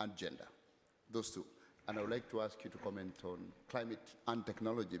and gender, those 2. And I would like to ask you to comment on climate and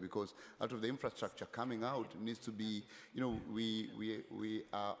technology, because out of the infrastructure coming out needs to be, you know, we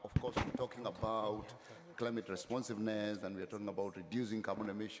are, of course, talking about climate responsiveness, and we're talking about reducing carbon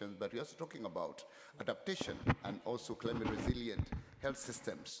emissions, but we're also talking about adaptation and also climate resilient health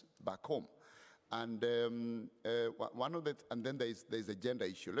systems back home. And one of the, and then there's a gender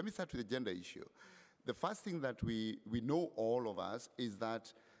issue. Let me start with the gender issue. The first thing that we know, all of us, is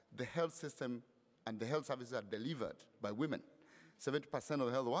that the health system and the health services are delivered by women. 70% of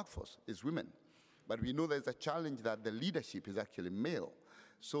the health workforce is women. But we know there's a challenge that the leadership is actually male.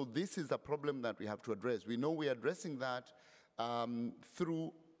 So this is a problem that we have to address. We know we're addressing that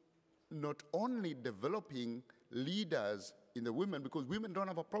through not only developing leaders in the women, because women don't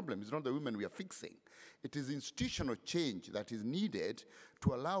have a problem. It's not the women we are fixing. It is institutional change that is needed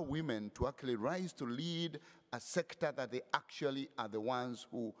to allow women to actually rise to lead a sector that they actually are the ones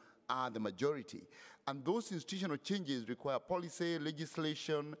who are the majority. And those institutional changes require policy,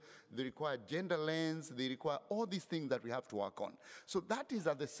 legislation, they require gender lens, they require all these things that we have to work on. So that is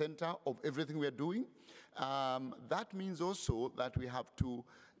at the center of everything we are doing. That means also that we have to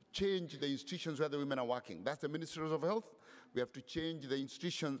change the institutions where the women are working. That's the Ministries of Health. We have to change the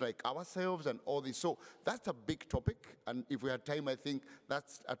institutions like ourselves and all this. So that's a big topic. And if we had time, I think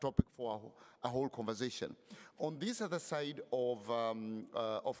that's a topic for a whole conversation. On this other side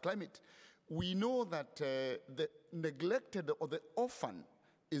of climate, we know that the neglected or the orphan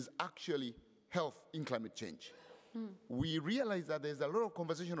is actually health in climate change. We realize that there's a lot of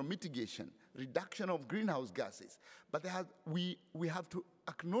conversation on mitigation, reduction of greenhouse gases, but we have to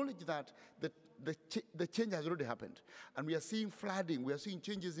acknowledge that the change has already happened. And we are seeing flooding, we are seeing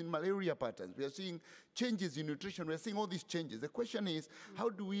changes in malaria patterns, we are seeing changes in nutrition, we are seeing all these changes. The question is, how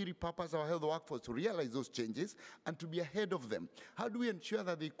do we repurpose our health workforce to realize those changes and to be ahead of them? How do we ensure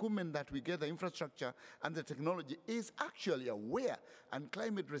that the equipment that we get, the infrastructure and the technology is actually aware and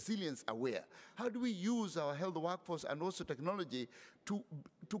climate resilience aware? How do we use our health workforce and also technology to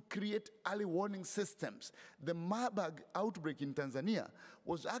create early warning systems? The Marburg outbreak in Tanzania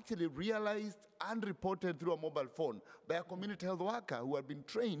was actually realized and reported through a mobile phone by a community health worker who had been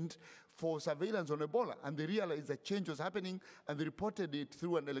trained for surveillance on Ebola, and they realized that change was happening, and they reported it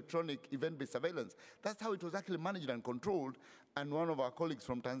through an electronic event-based surveillance. That's how it was actually managed and controlled, and one of our colleagues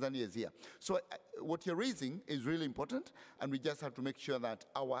from Tanzania is here. So what you're raising is really important, and we just have to make sure that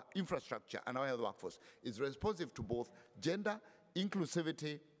our infrastructure and our health workforce is responsive to both gender,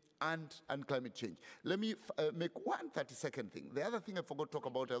 inclusivity, and climate change. Let me make one 30-second thing. The other thing I forgot to talk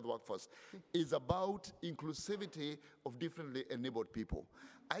about health workforce is about inclusivity of differently enabled people.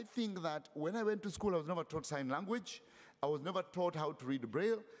 I think that when I went to school, I was never taught sign language. I was never taught how to read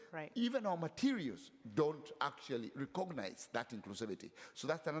Braille. Right. Even our materials don't actually recognize that inclusivity. So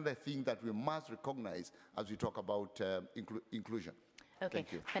that's another thing that we must recognize as we talk about inclusion. Okay,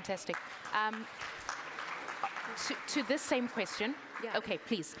 Thank you. Fantastic. To this same question. Yeah. Okay,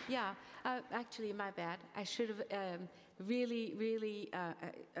 please. Yeah, actually, my bad. I should have really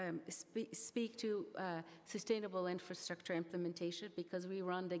speak to sustainable infrastructure implementation, because we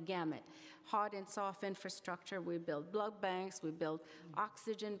run the gamut. Hard and soft infrastructure, we build blood banks, we build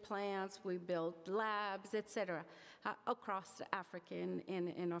oxygen plants, we build labs, etc., across Africa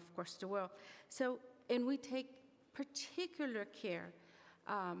and of course the world. So, and we take particular care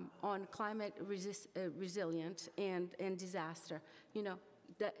on climate resilient and disaster, you know,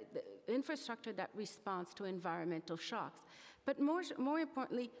 the infrastructure that responds to environmental shocks. But more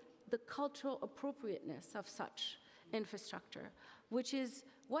importantly, the cultural appropriateness of such infrastructure, which is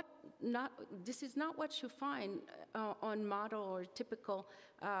this is not what you find on model or typical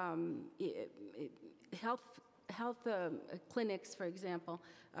health clinics, for example,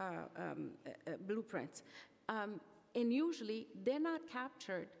 blueprints. And usually, they're not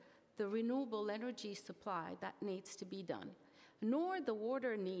captured the renewable energy supply that needs to be done, nor the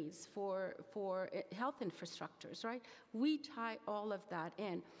water needs for health infrastructures, right? We tie all of that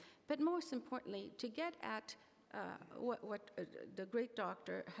in. But most importantly, to get at what the great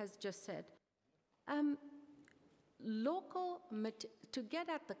doctor has just said, to get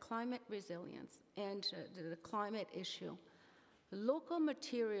at the climate resilience and the climate issue, local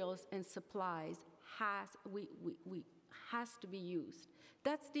materials and supplies has to be used.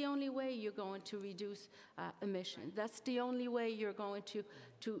 That's the only way you're going to reduce emissions. That's the only way you're going to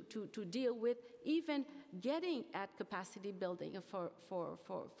deal with even getting at capacity building for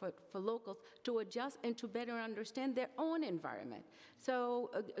locals to adjust and to better understand their own environment.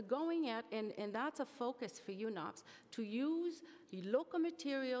 So going at, and that's a focus for UNOPS, to use local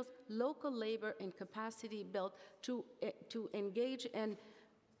materials, local labor, and capacity build to engage in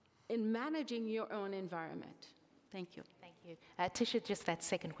managing your own environment. Thank you. Thank you. Tisha, just that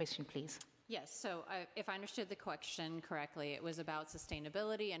second question, please. Yes, so if I understood the question correctly, it was about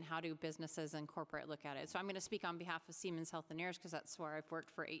sustainability and how do businesses and corporate look at it. So I'm going to speak on behalf of Siemens Healthineers because that's where I've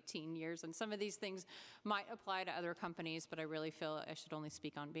worked for 18 years. And some of these things might apply to other companies, but I really feel I should only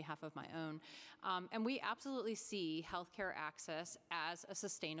speak on behalf of my own. And we absolutely see healthcare access as a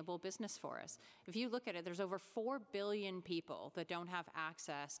sustainable business for us. If you look at it, there's over 4 billion people that don't have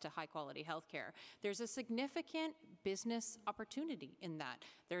access to high quality healthcare. There's a significant business opportunity in that.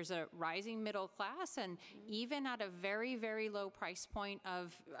 There's a rising middle class, and even at a very, very low price point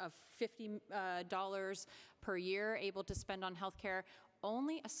of $50 per year able to spend on healthcare,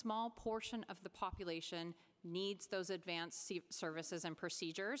 only a small portion of the population needs those advanced services and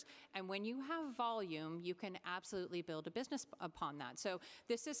procedures. And when you have volume, you can absolutely build a business upon that. So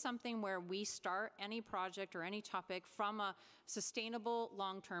this is something where we start any project or any topic from a sustainable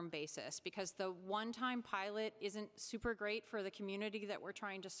long-term basis, because the one-time pilot isn't super great for the community that we're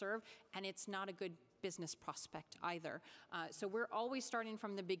trying to serve, and it's not a good business prospect either. So we're always starting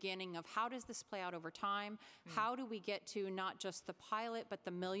from the beginning of how does this play out over time? How do we get to not just the pilot, but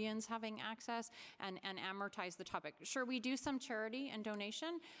the millions having access and amortize the topic? Sure, we do some charity and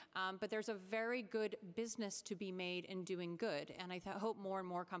donation, but there's a very good business to be made in doing good. And I hope more and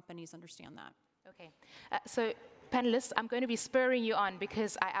more companies understand that. Okay. So panelists, I'm going to be spurring you on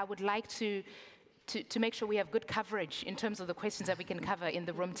because I would like to make sure we have good coverage in terms of the questions that we can cover in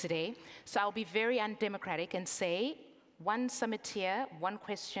the room today. So I'll be very undemocratic and say one summiteer, one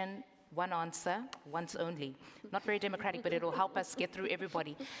question, one answer, once only. Not very democratic, but it'll help us get through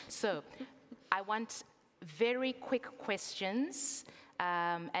everybody. So I want very quick questions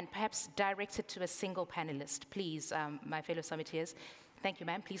and perhaps directed to a single panelist. Please, my fellow summiteers. Thank you,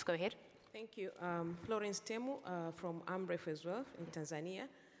 ma'am. Please go ahead. Thank you. Florence Temu from AMREF as well in Tanzania.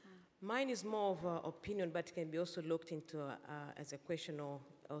 Mine is more of an opinion, but it can be also looked into as a question or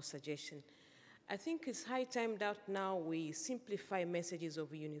suggestion. I think it's high time that now we simplify messages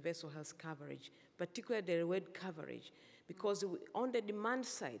of universal health coverage, particularly the word coverage, because on the demand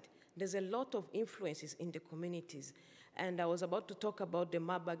side, there's a lot of influences in the communities. And I was about to talk about the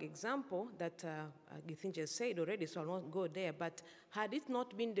Marburg example that Githinja said already, so I won't go there. But had it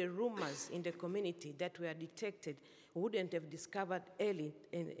not been the rumors in the community that were detected, we wouldn't have discovered early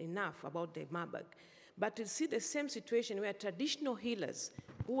enough about the Marburg. But to see the same situation where traditional healers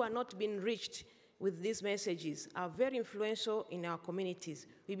who are not being reached with these messages are very influential in our communities.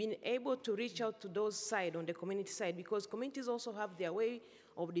 We've been able to reach out to those side on the community side because communities also have their way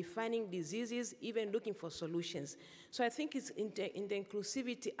of defining diseases, even looking for solutions. So I think it's in the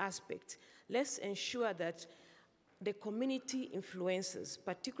inclusivity aspect. Let's ensure that the community influencers,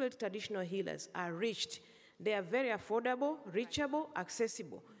 particularly traditional healers, are reached. They are very affordable, reachable,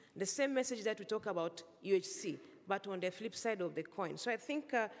 accessible. The same message that we talk about UHC, but on the flip side of the coin. So I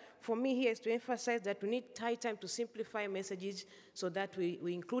think for me here is to emphasize that we need high time to simplify messages so that we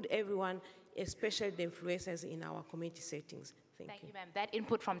include everyone, especially the influencers in our community settings. Thank you, ma'am. That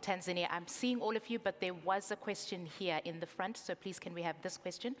input from Tanzania. I'm seeing all of you, but there was a question here in the front, so please can we have this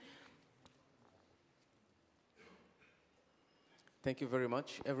question? Thank you very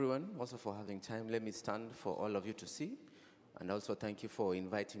much, everyone, also for having time. Let me stand for all of you to see. And also thank you for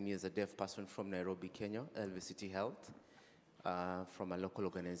inviting me as a deaf person from Nairobi, Kenya, LVCT Health, from a local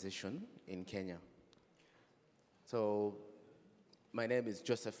organization in Kenya. So my name is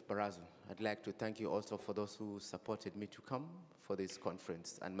Joseph Barazo. I'd like to thank you also for those who supported me to come for this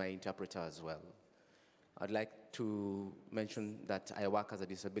conference and my interpreter as well. I'd like to mention that I work as a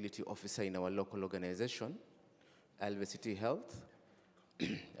disability officer in our local organization, LVCT Health,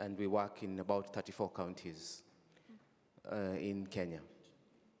 and we work in about 34 counties in Kenya.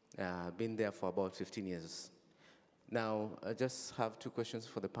 Been there for about 15 years. Now, I just have two questions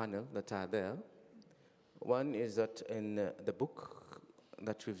for the panel that are there. One is that in the book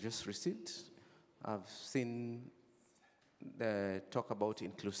that we've just received, I've seen the talk about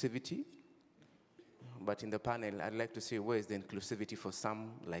inclusivity, but in the panel, I'd like to see where is the inclusivity for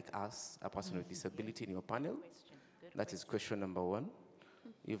some like us, a person with disability in your panel. That is question number one.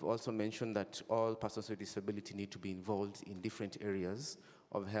 You've also mentioned that all persons with disability need to be involved in different areas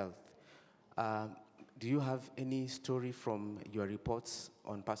of health. Do you have any story from your reports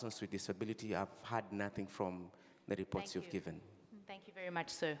on persons with disability? I've had nothing from the reports you've given. Thank you very much,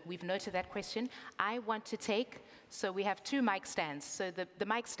 sir. We've noted that question. I want to take, so we have two mic stands. So the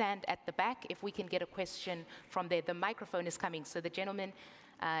mic stand at the back, if we can get a question from there. The microphone is coming. So the gentleman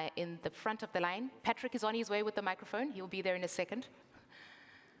in the front of the line, Patrick is on his way with the microphone. He'll be there in a second.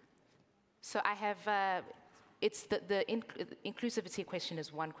 So I have, it's the inclusivity question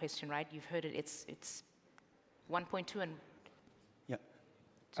is one question, right? You've heard it, it's 1.2 and yeah.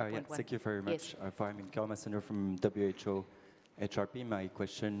 Thank you very much. Yes. I'm Kalmasender from WHO HRP. My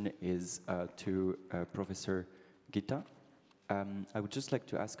question is to Professor Gita. I would just like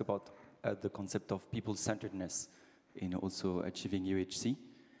to ask about the concept of people-centeredness in also achieving UHC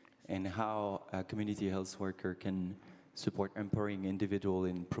and how a community health worker can support empowering individual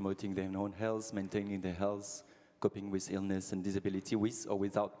in promoting their own health, maintaining their health, coping with illness and disability with or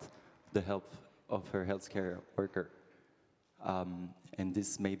without the help of her healthcare worker. And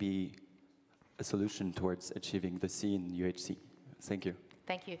this may be a solution towards achieving the C in UHC. Thank you.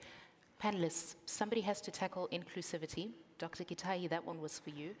 Thank you. Panelists, somebody has to tackle inclusivity. Dr. Gitahi, that one was for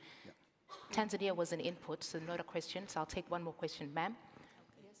you. Yeah. Tanzania was an input, so not a question, so I'll take one more question. Ma'am?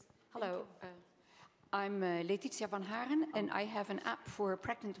 Hello, I'm Letitia van Haren, and I have an app for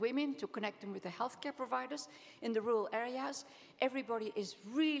pregnant women to connect them with the healthcare providers in the rural areas. Everybody is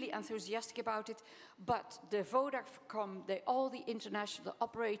really enthusiastic about it, but the Vodacom, all the international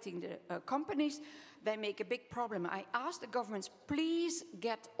operating companies, they make a big problem. I ask the governments, please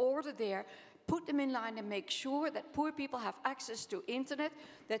get order there, put them in line and make sure that poor people have access to internet,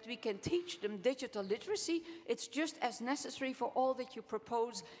 that we can teach them digital literacy. It's just as necessary for all that you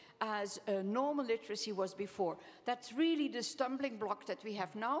propose as normal literacy was before. That's really the stumbling block that we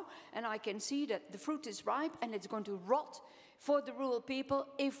have now, and I can see that the fruit is ripe and it's going to rot for the rural people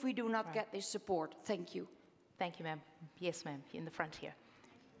if we do not get this support. Thank you. Thank you, ma'am. Yes, ma'am, in the front here.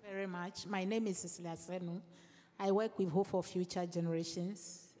 Thank you very much. My name is Cecilia Senu. I work with Hope for Future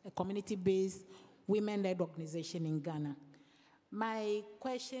Generations, a community-based women-led organization in Ghana. My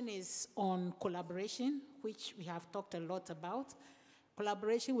question is on collaboration, which we have talked a lot about.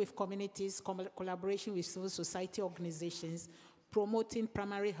 Collaboration with communities, collaboration with civil society organizations, promoting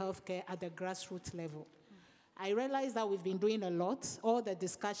primary health care at the grassroots level. I realize that we've been doing a lot. All the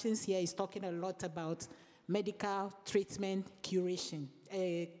discussions here is talking a lot about medical treatment, curation,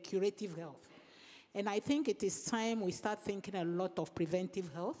 curative health. And I think it is time we start thinking a lot of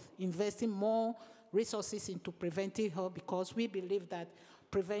preventive health, investing more resources into preventive health, because we believe that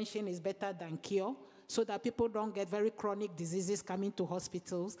prevention is better than cure, so that people don't get very chronic diseases coming to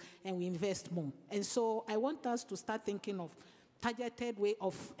hospitals, and we invest more. And so I want us to start thinking of targeted way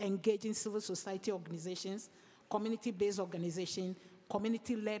of engaging civil society organizations, community-based organizations,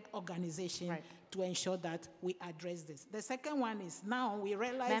 community-led organizations, to ensure that we address this. The second one is now we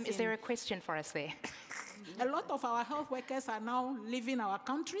realize— Ma'am, is there a question for us there? A lot of our health workers are now leaving our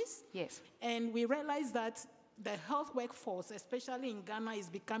countries. Yes. And we realize that the health workforce, especially in Ghana, is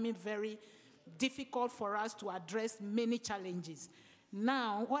becoming very difficult for us to address many challenges.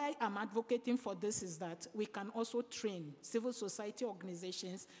 Now, why I'm advocating for this is that we can also train civil society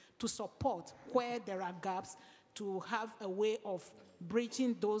organizations to support where there are gaps, to have a way of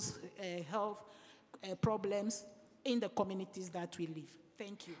bridging those health problems in the communities that we live.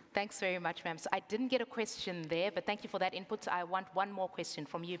 Thank you. Thanks very much, ma'am. So I didn't get a question there, but thank you for that input. I want one more question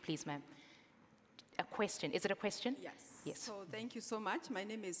from you, please, ma'am. A question. Is it a question? Yes. Yes. So thank you so much. My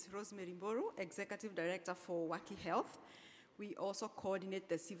name is Rosemary Mboru, Executive Director for Waki Health. We also coordinate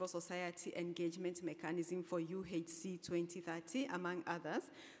the civil society engagement mechanism for UHC 2030, among others.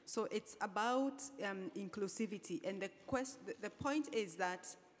 So it's about inclusivity. And the point is that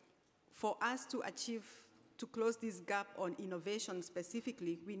for us to close this gap on innovation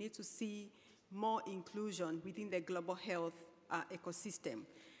specifically, we need to see more inclusion within the global health ecosystem.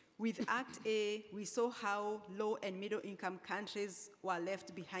 With Act A, we saw how low and middle income countries were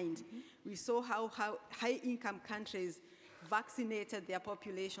left behind. Mm-hmm. We saw how high income countries vaccinated their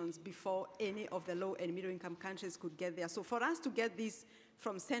populations before any of the low and middle income countries could get there. So for us to get this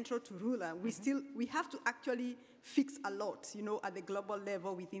from central to rural, we have to actually fix a lot, at the global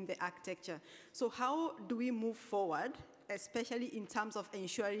level within the architecture. So how do we move forward, especially in terms of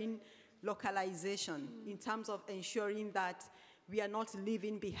ensuring localization, in terms of ensuring that we are not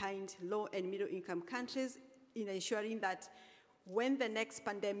leaving behind low and middle income countries, in ensuring that when the next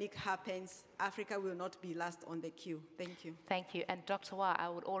pandemic happens, Africa will not be last on the queue. Thank you. Thank you. And Dr. Wa, I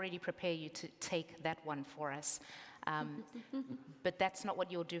would already prepare you to take that one for us. But that's not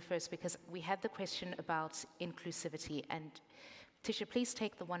what you'll do first, because we had the question about inclusivity. And Tisha, please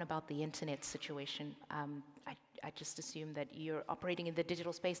take the one about the internet situation. I just assume that you're operating in the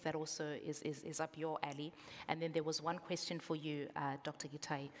digital space. That also is up your alley. And then there was one question for you, Dr.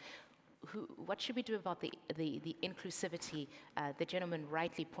 Gitai. What should we do about the inclusivity? The gentleman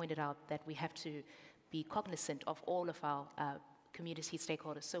rightly pointed out that we have to be cognizant of all of our community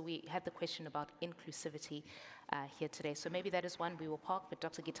stakeholders. So we had the question about inclusivity here today. So maybe that is one we will park, but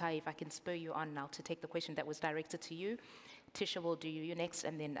Dr. Gitai, if I can spur you on now to take the question that was directed to you. Tisha will do you next,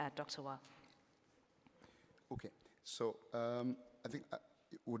 and then Dr. Wa. Okay, so I think,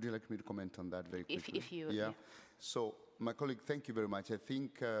 would you like me to comment on that very quickly? If you, yeah. So, my colleague, thank you very much. I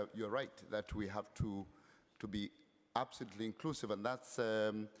think you're right that we have to be absolutely inclusive, and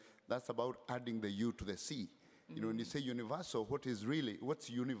that's about adding the U to the C. Mm-hmm. When you say universal, what's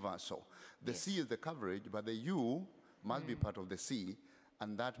universal? The C is the coverage, but the U must be part of the C,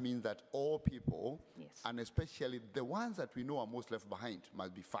 and that means that all people, and especially the ones that we know are most left behind,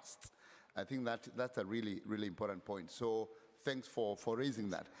 must be first. I think that's a really, really important point. So thanks for raising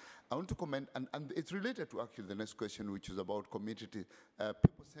that. I want to comment, and it's related to actually the next question, which is about community,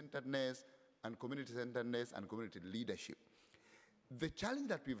 people-centeredness and community-centeredness and community leadership. The challenge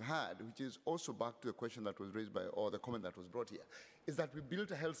that we've had, which is also back to the question that was raised by, or the comment that was brought here, is that we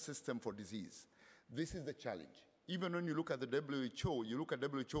built a health system for disease. This is the challenge. Even when you look at the WHO, you look at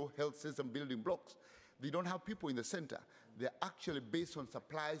WHO health system building blocks, they don't have people in the center. They're actually based on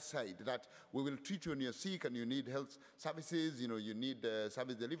supply side, that we will treat you when you're sick and you need health services, you need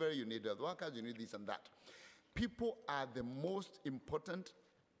service delivery, you need health workers, you need this and that. People are the most important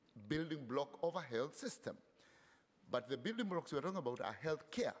building block of a health system. But the building blocks we're talking about are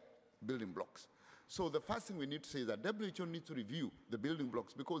healthcare building blocks. So the first thing we need to say is that WHO needs to review the building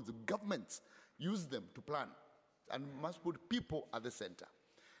blocks because the governments use them to plan and must put people at the center.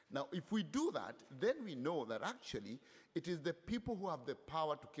 Now, if we do that, then we know that actually it is the people who have the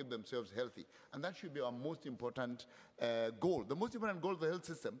power to keep themselves healthy. And that should be our most important goal. The most important goal of the health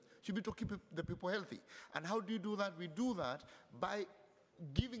system should be to keep the people healthy. And how do you do that? We do that by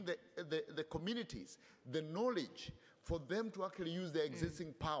giving the communities the knowledge for them to actually use their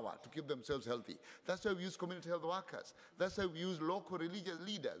existing power to keep themselves healthy. That's why we use community health workers. That's why we use local religious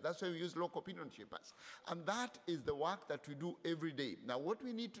leaders. That's why we use local opinion shapers. And that is the work that we do every day. Now, what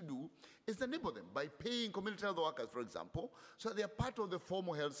we need to do is enable them by paying community health workers, for example, so they are part of the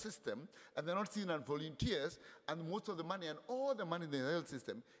formal health system and they're not seen as volunteers, and most of the money and all the money in the health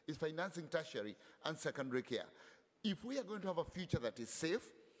system is financing tertiary and secondary care. If we are going to have a future that is safe,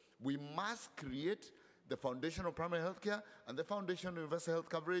 we must create the foundation of primary health care and the foundation of universal health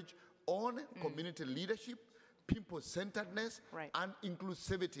coverage on community leadership, people-centeredness, and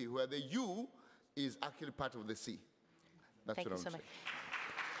inclusivity, where the U is actually part of the C. That's Thank what you I so would much.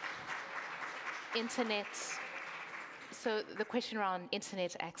 say. Internet. So the question around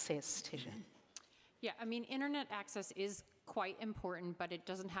internet access, Tisha. Yeah, I mean, internet access is quite important, but it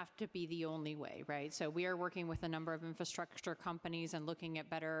doesn't have to be the only way, right? So we are working with a number of infrastructure companies and looking at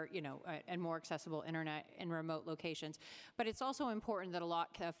better, and more accessible internet in remote locations. But it's also important that a lot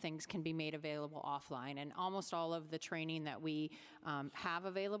of things can be made available offline, and almost all of the training that we have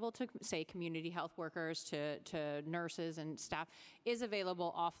available to, say, community health workers, to nurses and staff, is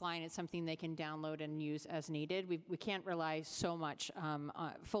available offline. It's something they can download and use as needed. We can't rely so much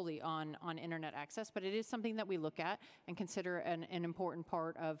fully on internet access, but it is something that we look at and consider an important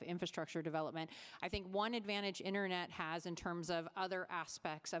part of infrastructure development. I think one advantage internet has in terms of other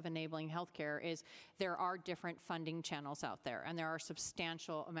aspects of enabling healthcare is there are different funding channels out there, and there are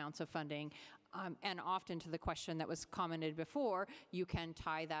substantial amounts of funding. And often, to the question that was commented before, you can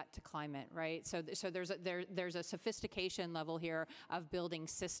tie that to climate, right? So there's a sophistication level here of building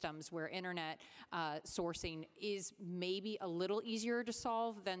systems where internet sourcing is maybe a little easier to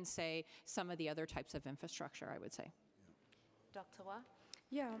solve than, say, some of the other types of infrastructure, I would say. Dr. Wa?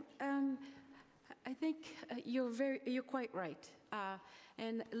 Yeah, I think you're quite right.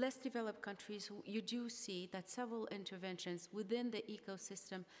 In less developed countries, you do see that several interventions within the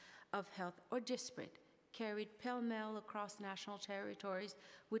ecosystem of health are disparate, carried pell-mell across national territories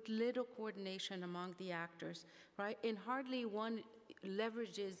with little coordination among the actors, right? And hardly one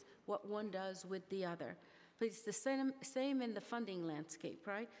leverages what one does with the other. But it's the same in the funding landscape,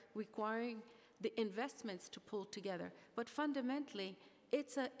 right? Requiring the investments to pull together. But fundamentally,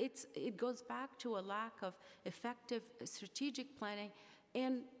 it goes back to a lack of effective strategic planning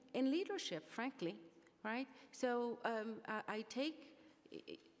and leadership, frankly, right? So I take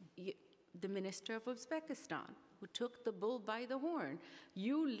the Minister of Uzbekistan, who took the bull by the horn.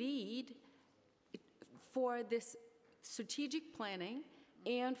 You lead for this strategic planning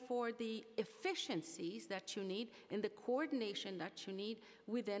and for the efficiencies that you need and the coordination that you need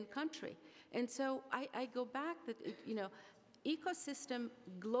within country. And so I go back that, ecosystem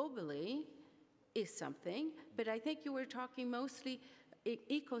globally is something, but I think you were talking mostly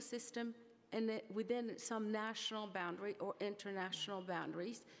ecosystem and within some national boundary or international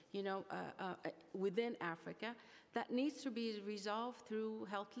boundaries, within Africa, that needs to be resolved through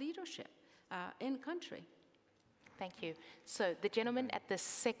health leadership in country. Thank you. So the gentleman at the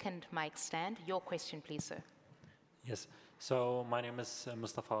second mic stand, your question, please, sir. Yes. So my name is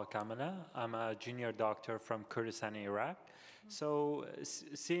Mustafa Kamala. I'm a junior doctor from Kurdistan, Iraq. So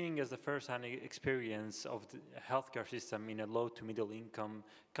seeing as the first-hand experience of the healthcare system in a low to middle income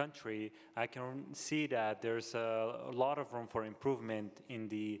country, I can see that there's a lot of room for improvement in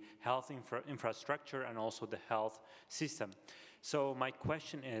the health infrastructure and also the health system. So my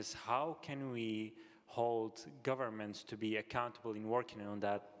question is, how can we hold governments to be accountable in working on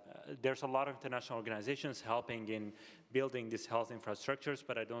that? There's a lot of international organizations helping in building these health infrastructures,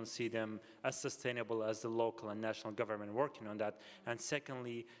 but I don't see them as sustainable as the local and national government working on that. And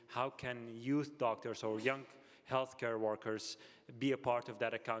secondly, how can youth doctors or young healthcare workers be a part of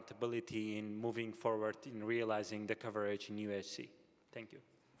that accountability in moving forward in realizing the coverage in UHC? Thank you.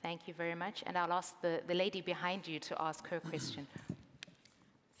 Thank you very much. And I'll ask the lady behind you to ask her question.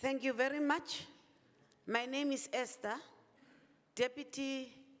 Thank you very much. My name is Esther,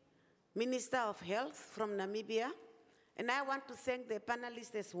 Deputy Minister of Health from Namibia, and I want to thank the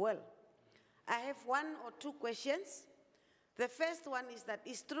panelists as well. I have one or two questions. The first one is that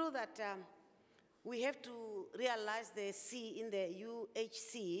it's true that we have to realize the C in the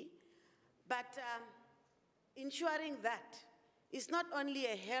UHC, but ensuring that it's not only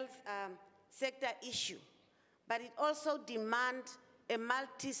a health sector issue, but it also demands a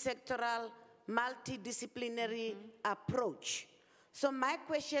multi-sectoral, multidisciplinary approach. So my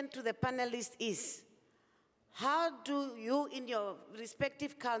question to the panelists is, how do you in your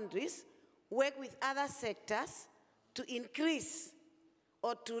respective countries work with other sectors to increase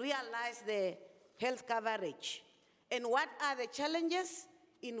or to realize the health coverage? And what are the challenges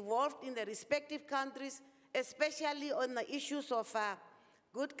involved in the respective countries, especially on the issues of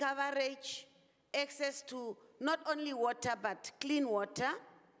good coverage, access to not only water but clean water,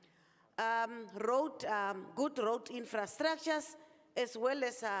 good road infrastructures, as well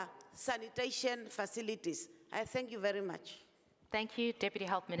as sanitation facilities? I thank you very much. Thank you, Deputy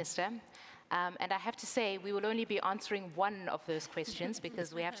Health Minister. And I have to say, we will only be answering one of those questions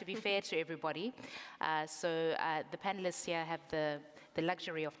because we have to be fair to everybody. So the panelists here have the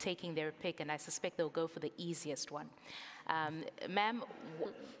luxury of taking their pick, and I suspect they'll go for the easiest one. Ma'am,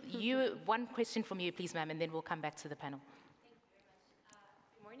 one question from you, please, ma'am, and then we'll come back to the panel.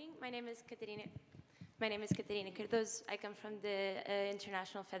 Good morning. My name is Katerina Kirdos. I come from the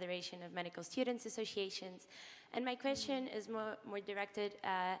International Federation of Medical Students Associations. And my question is more directed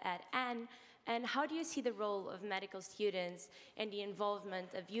at Anne. And how do you see the role of medical students and the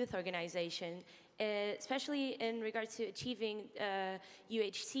involvement of youth organization, especially in regards to achieving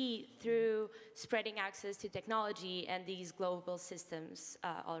UHC through spreading access to technology and these global systems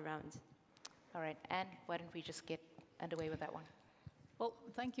all around? All right, Anne, why don't we just get underway with that one? Well,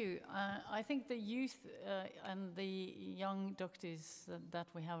 thank you. I think the youth and the young doctors that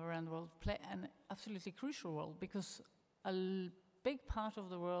we have around the world play an absolutely crucial role, because a big part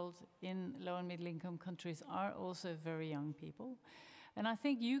of the world in low and middle income countries are also very young people. And I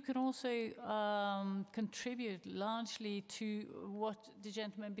think you can also contribute largely to what the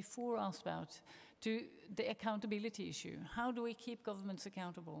gentleman before asked about, to the accountability issue. How do we keep governments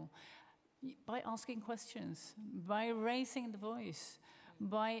accountable? By asking questions, by raising the voice,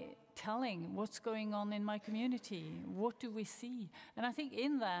 by telling what's going on in my community, what do we see? And I think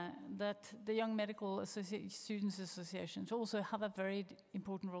in that the Young Medical Students Associations also have a very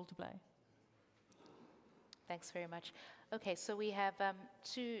important role to play. Thanks very much. Okay, so we have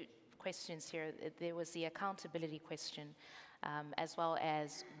two questions here. There was the accountability question, as well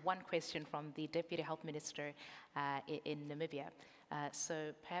as one question from the Deputy Health Minister in Namibia.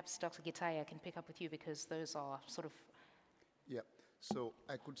 So perhaps Dr. Gitaya can pick up with you, because those are sort of... Yeah, so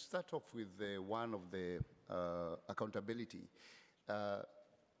I could start off with one of the accountability.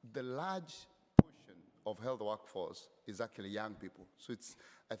 The large portion of health workforce is actually young people. So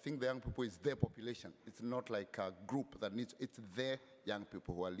I think the young people is their population. It's not like a group that needs, it's their young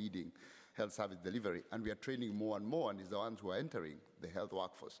people who are leading health service delivery. And we are training more and more, and it's the ones who are entering the health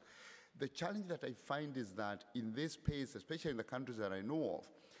workforce. The challenge that I find is that in this space, especially in the countries that I know of,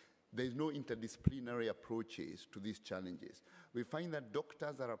 there's no interdisciplinary approaches to these challenges. We find that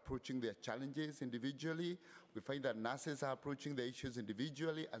doctors are approaching their challenges individually. We find that nurses are approaching the issues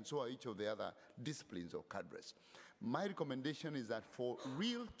individually, and so are each of the other disciplines or cadres. My recommendation is that for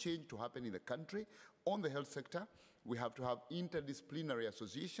real change to happen in the country on the health sector, we have to have interdisciplinary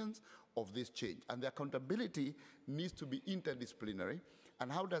associations of this change. And the accountability needs to be interdisciplinary.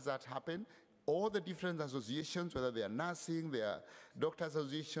 And how does that happen? All the different associations, whether they are nursing, they are doctor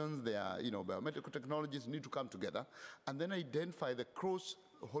associations, they are biomedical technologies, need to come together and then identify the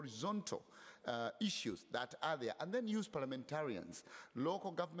cross-horizontal issues that are there, and then use parliamentarians,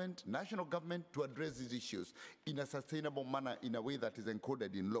 local government, national government to address these issues in a sustainable manner, in a way that is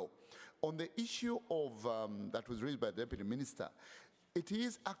encoded in law. On the issue of that was raised by the Deputy Minister, it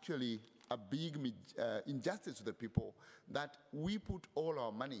is actually a big injustice to the people that we put all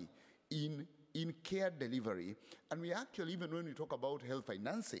our money in care delivery, and we actually, even when we talk about health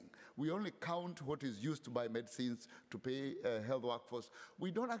financing, we only count what is used to buy medicines, to pay health workforce.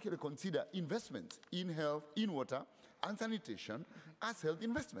 We don't actually consider investments in health, in water, and sanitation as health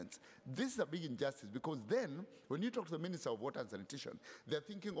investments. This is a big injustice, because then, when you talk to the Minister of Water and Sanitation, they're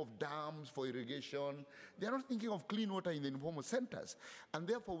thinking of dams for irrigation. They're not thinking of clean water in the informal centers. And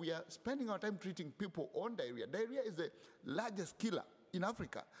therefore, we are spending our time treating people on diarrhea. Diarrhea is the largest killer in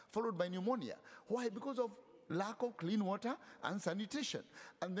Africa, followed by pneumonia. Why? Because of lack of clean water and sanitation.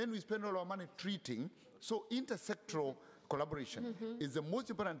 And then we spend all our money treating. So intersectoral collaboration is the most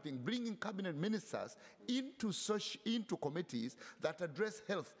important thing, bringing cabinet ministers into committees that address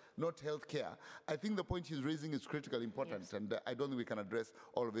health, not health care. I think the point he's raising is critically important, and I don't think we can address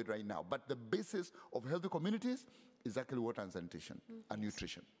all of it right now. But the basis of healthy communities is actually water and sanitation and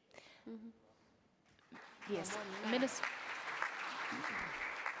nutrition. Yes, Minister.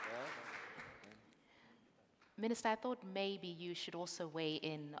 Minister, I thought maybe you should also weigh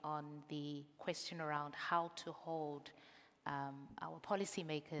in on the question around how to hold our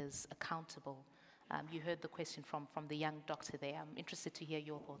policymakers accountable. You heard the question from the young doctor there. I'm interested to hear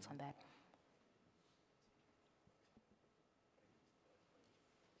your thoughts on that.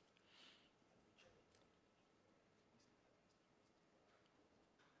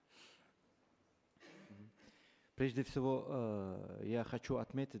 Прежде всего, я хочу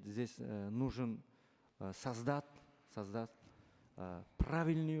отметить, здесь нужен создать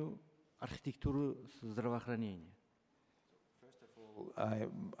правильную архитектуру здравоохранения. I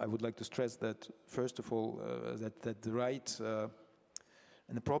would like to stress that, first of all, that the right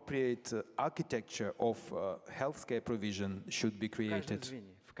and appropriate architecture of healthcare provision should be created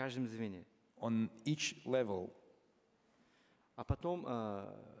в каждом звене. On each level. А потом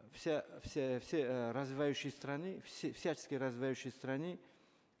все развивающие страны, всячески развивающие страны,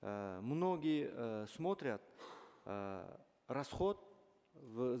 многие смотрят расход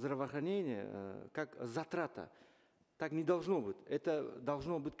в здравоохранении как затрата. Так не должно быть. Это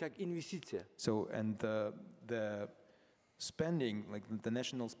должно быть как инвестиция. So, and the spending, like the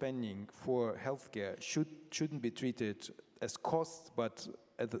national spending for healthcare, shouldn't be treated as costs, but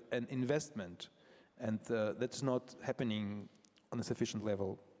as an investment, and that's not happening on a sufficient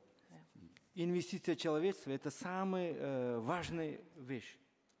level. Инвестиция человечества – это самая важная вещь.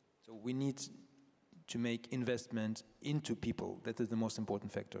 So we need to make investment into people. That is the most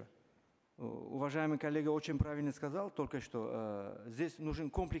important factor. Уважаемый коллега очень правильно сказал только что, здесь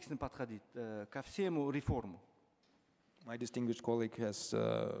нужен комплексный подход ко всему реформу. My distinguished colleague has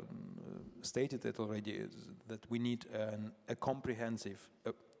stated it already, that we need a comprehensive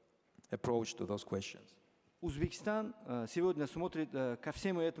approach to those questions. Узбекистан сегодня смотрит ко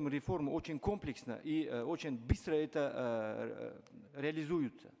всему этому реформу очень комплексно и очень быстро это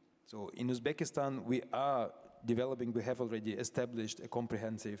реализуется. So in Uzbekistan, we have already established a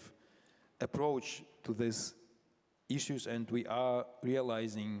comprehensive approach to these issues, and we are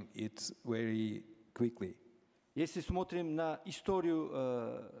realizing it very quickly. Если смотрим на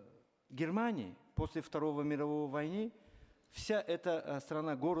историю Германии после Второй мировой войны, вся эта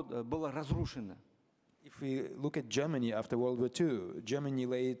страна, город была разрушена. If we look at Germany after World War II, Germany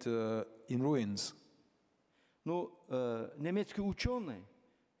laid in ruins. Но немецкие ученые,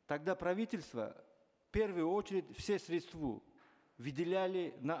 тогда правительство, в первую очередь, все средства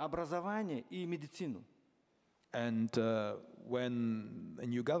выделяли на образование и медицину. And when a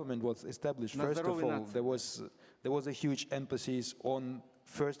new government was established, first of all, there was a huge emphasis on,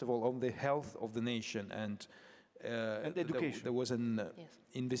 first of all, on the health of the nation, and education. There was an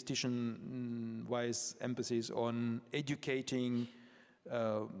investigation-wise emphasis on educating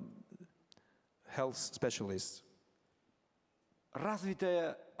health specialists.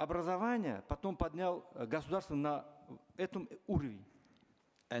 Развитое образование потом поднял государство на этом уровне.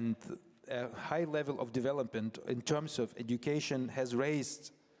 And a high level of development in terms of education has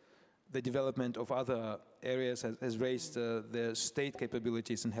raised the development of other areas, has raised the state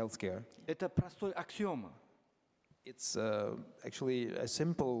capabilities in healthcare. Это простой аксиома. It's actually a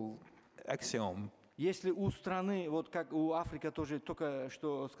simple axiom. Если у страны, вот как у Африки тоже только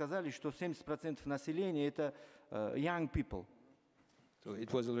что сказали, что 70% населения это young people. So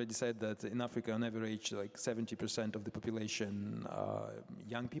it was already said that in Africa, on average, like 70% of the population are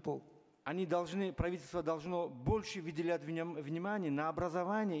young people. Правительство должно больше выделять внимание на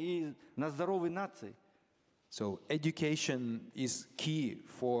образование и на здоровье нации. So education is key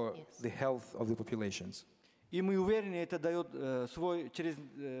for the health of the populations. И мы уверены, это дает через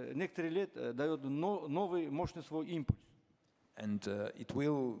некоторые лет дает новый мощный свой импульс. And it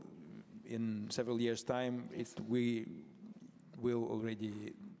will, in several years' time, we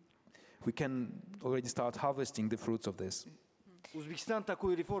can already start harvesting the fruits of this. Узбекистан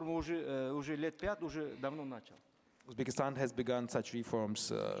такую реформу уже лет 5 уже давно начал. Uzbekistan has begun such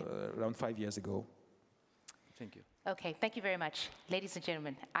reforms around 5 years ago. Thank you. Okay, thank you very much. Ladies and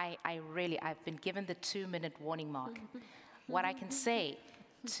gentlemen, I've been given the 2-minute warning mark. What I can say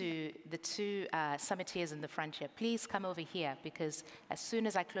to the two summiteers in the front here. Please come over here, because as soon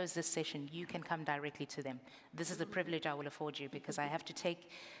as I close this session, you can come directly to them. This is a privilege I will afford you, because I have to take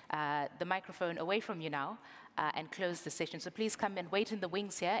the microphone away from you now and close the session. So please come and wait in the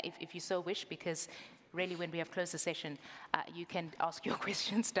wings here if you so wish, because really, when we have closed the session, you can ask your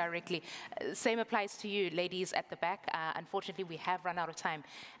questions directly. Same applies to you, ladies at the back. Unfortunately, we have run out of time.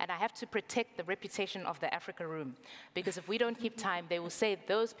 And I have to protect the reputation of the Africa room, because if we don't keep time, they will say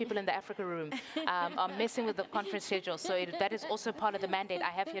those people in the Africa room are messing with the conference schedule. So that is also part of the mandate I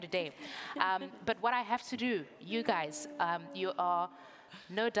have here today. But what I have to do, you guys, you are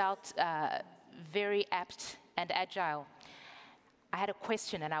no doubt very apt and agile. I had a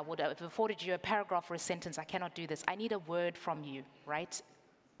question, and I would have afforded you a paragraph or a sentence. I cannot do this. I need a word from you, right?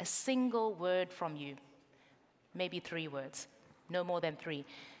 A single word from you. Maybe 3 words, no more than 3.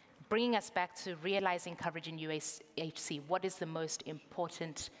 Bringing us back to realizing coverage in UHC, what is the most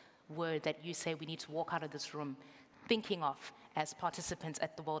important word that you say we need to walk out of this room thinking of as participants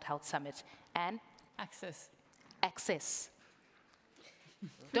at the World Health Summit? And? Access. Access.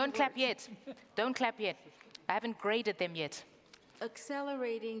 Don't clap yet. Don't clap yet. I haven't graded them yet.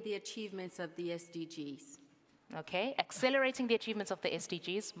 Accelerating the achievements of the SDGs. Okay, accelerating the achievements of the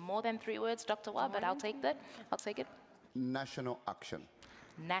SDGs. More than 3 words, Dr. Wa, but I'll take that. I'll take it. National action.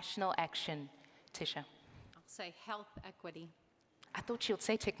 National action. Tisha. I'll say health equity. I thought she would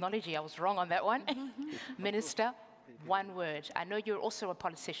say technology. I was wrong on that one. Minister, 1 word. I know you're also a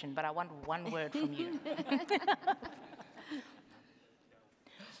politician, but I want 1 word from you.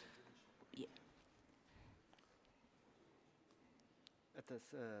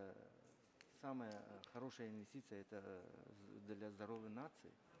 Это самая хорошая инвестиция, это для здоровой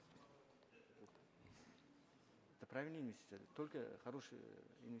нации. Это правильная инвестиция, только хорошая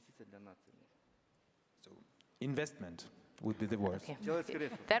инвестиция для нации. So, investment would be the word. Okay.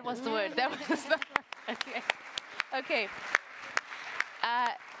 That was the word. That was the word. Okay. Okay.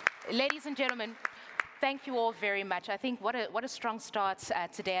 Ladies and gentlemen, thank you all very much. I think what a strong start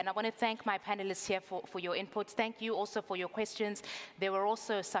today, and I want to thank my panelists here for your input. Thank you also for your questions. There were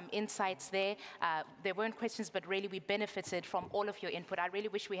also some insights there. There weren't questions, but really we benefited from all of your input. I really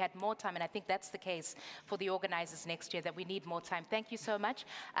wish we had more time, and I think that's the case for the organizers next year, that we need more time. Thank you so much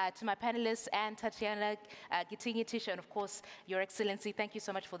to my panelists, and Tatiana, Gitingi, Tisha, and of course, Your Excellency. Thank you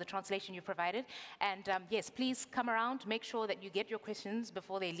so much for the translation you provided. And yes, please come around, make sure that you get your questions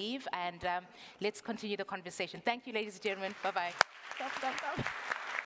before they leave, and let's continue the conversation. Thank you, ladies and gentlemen. Bye-bye.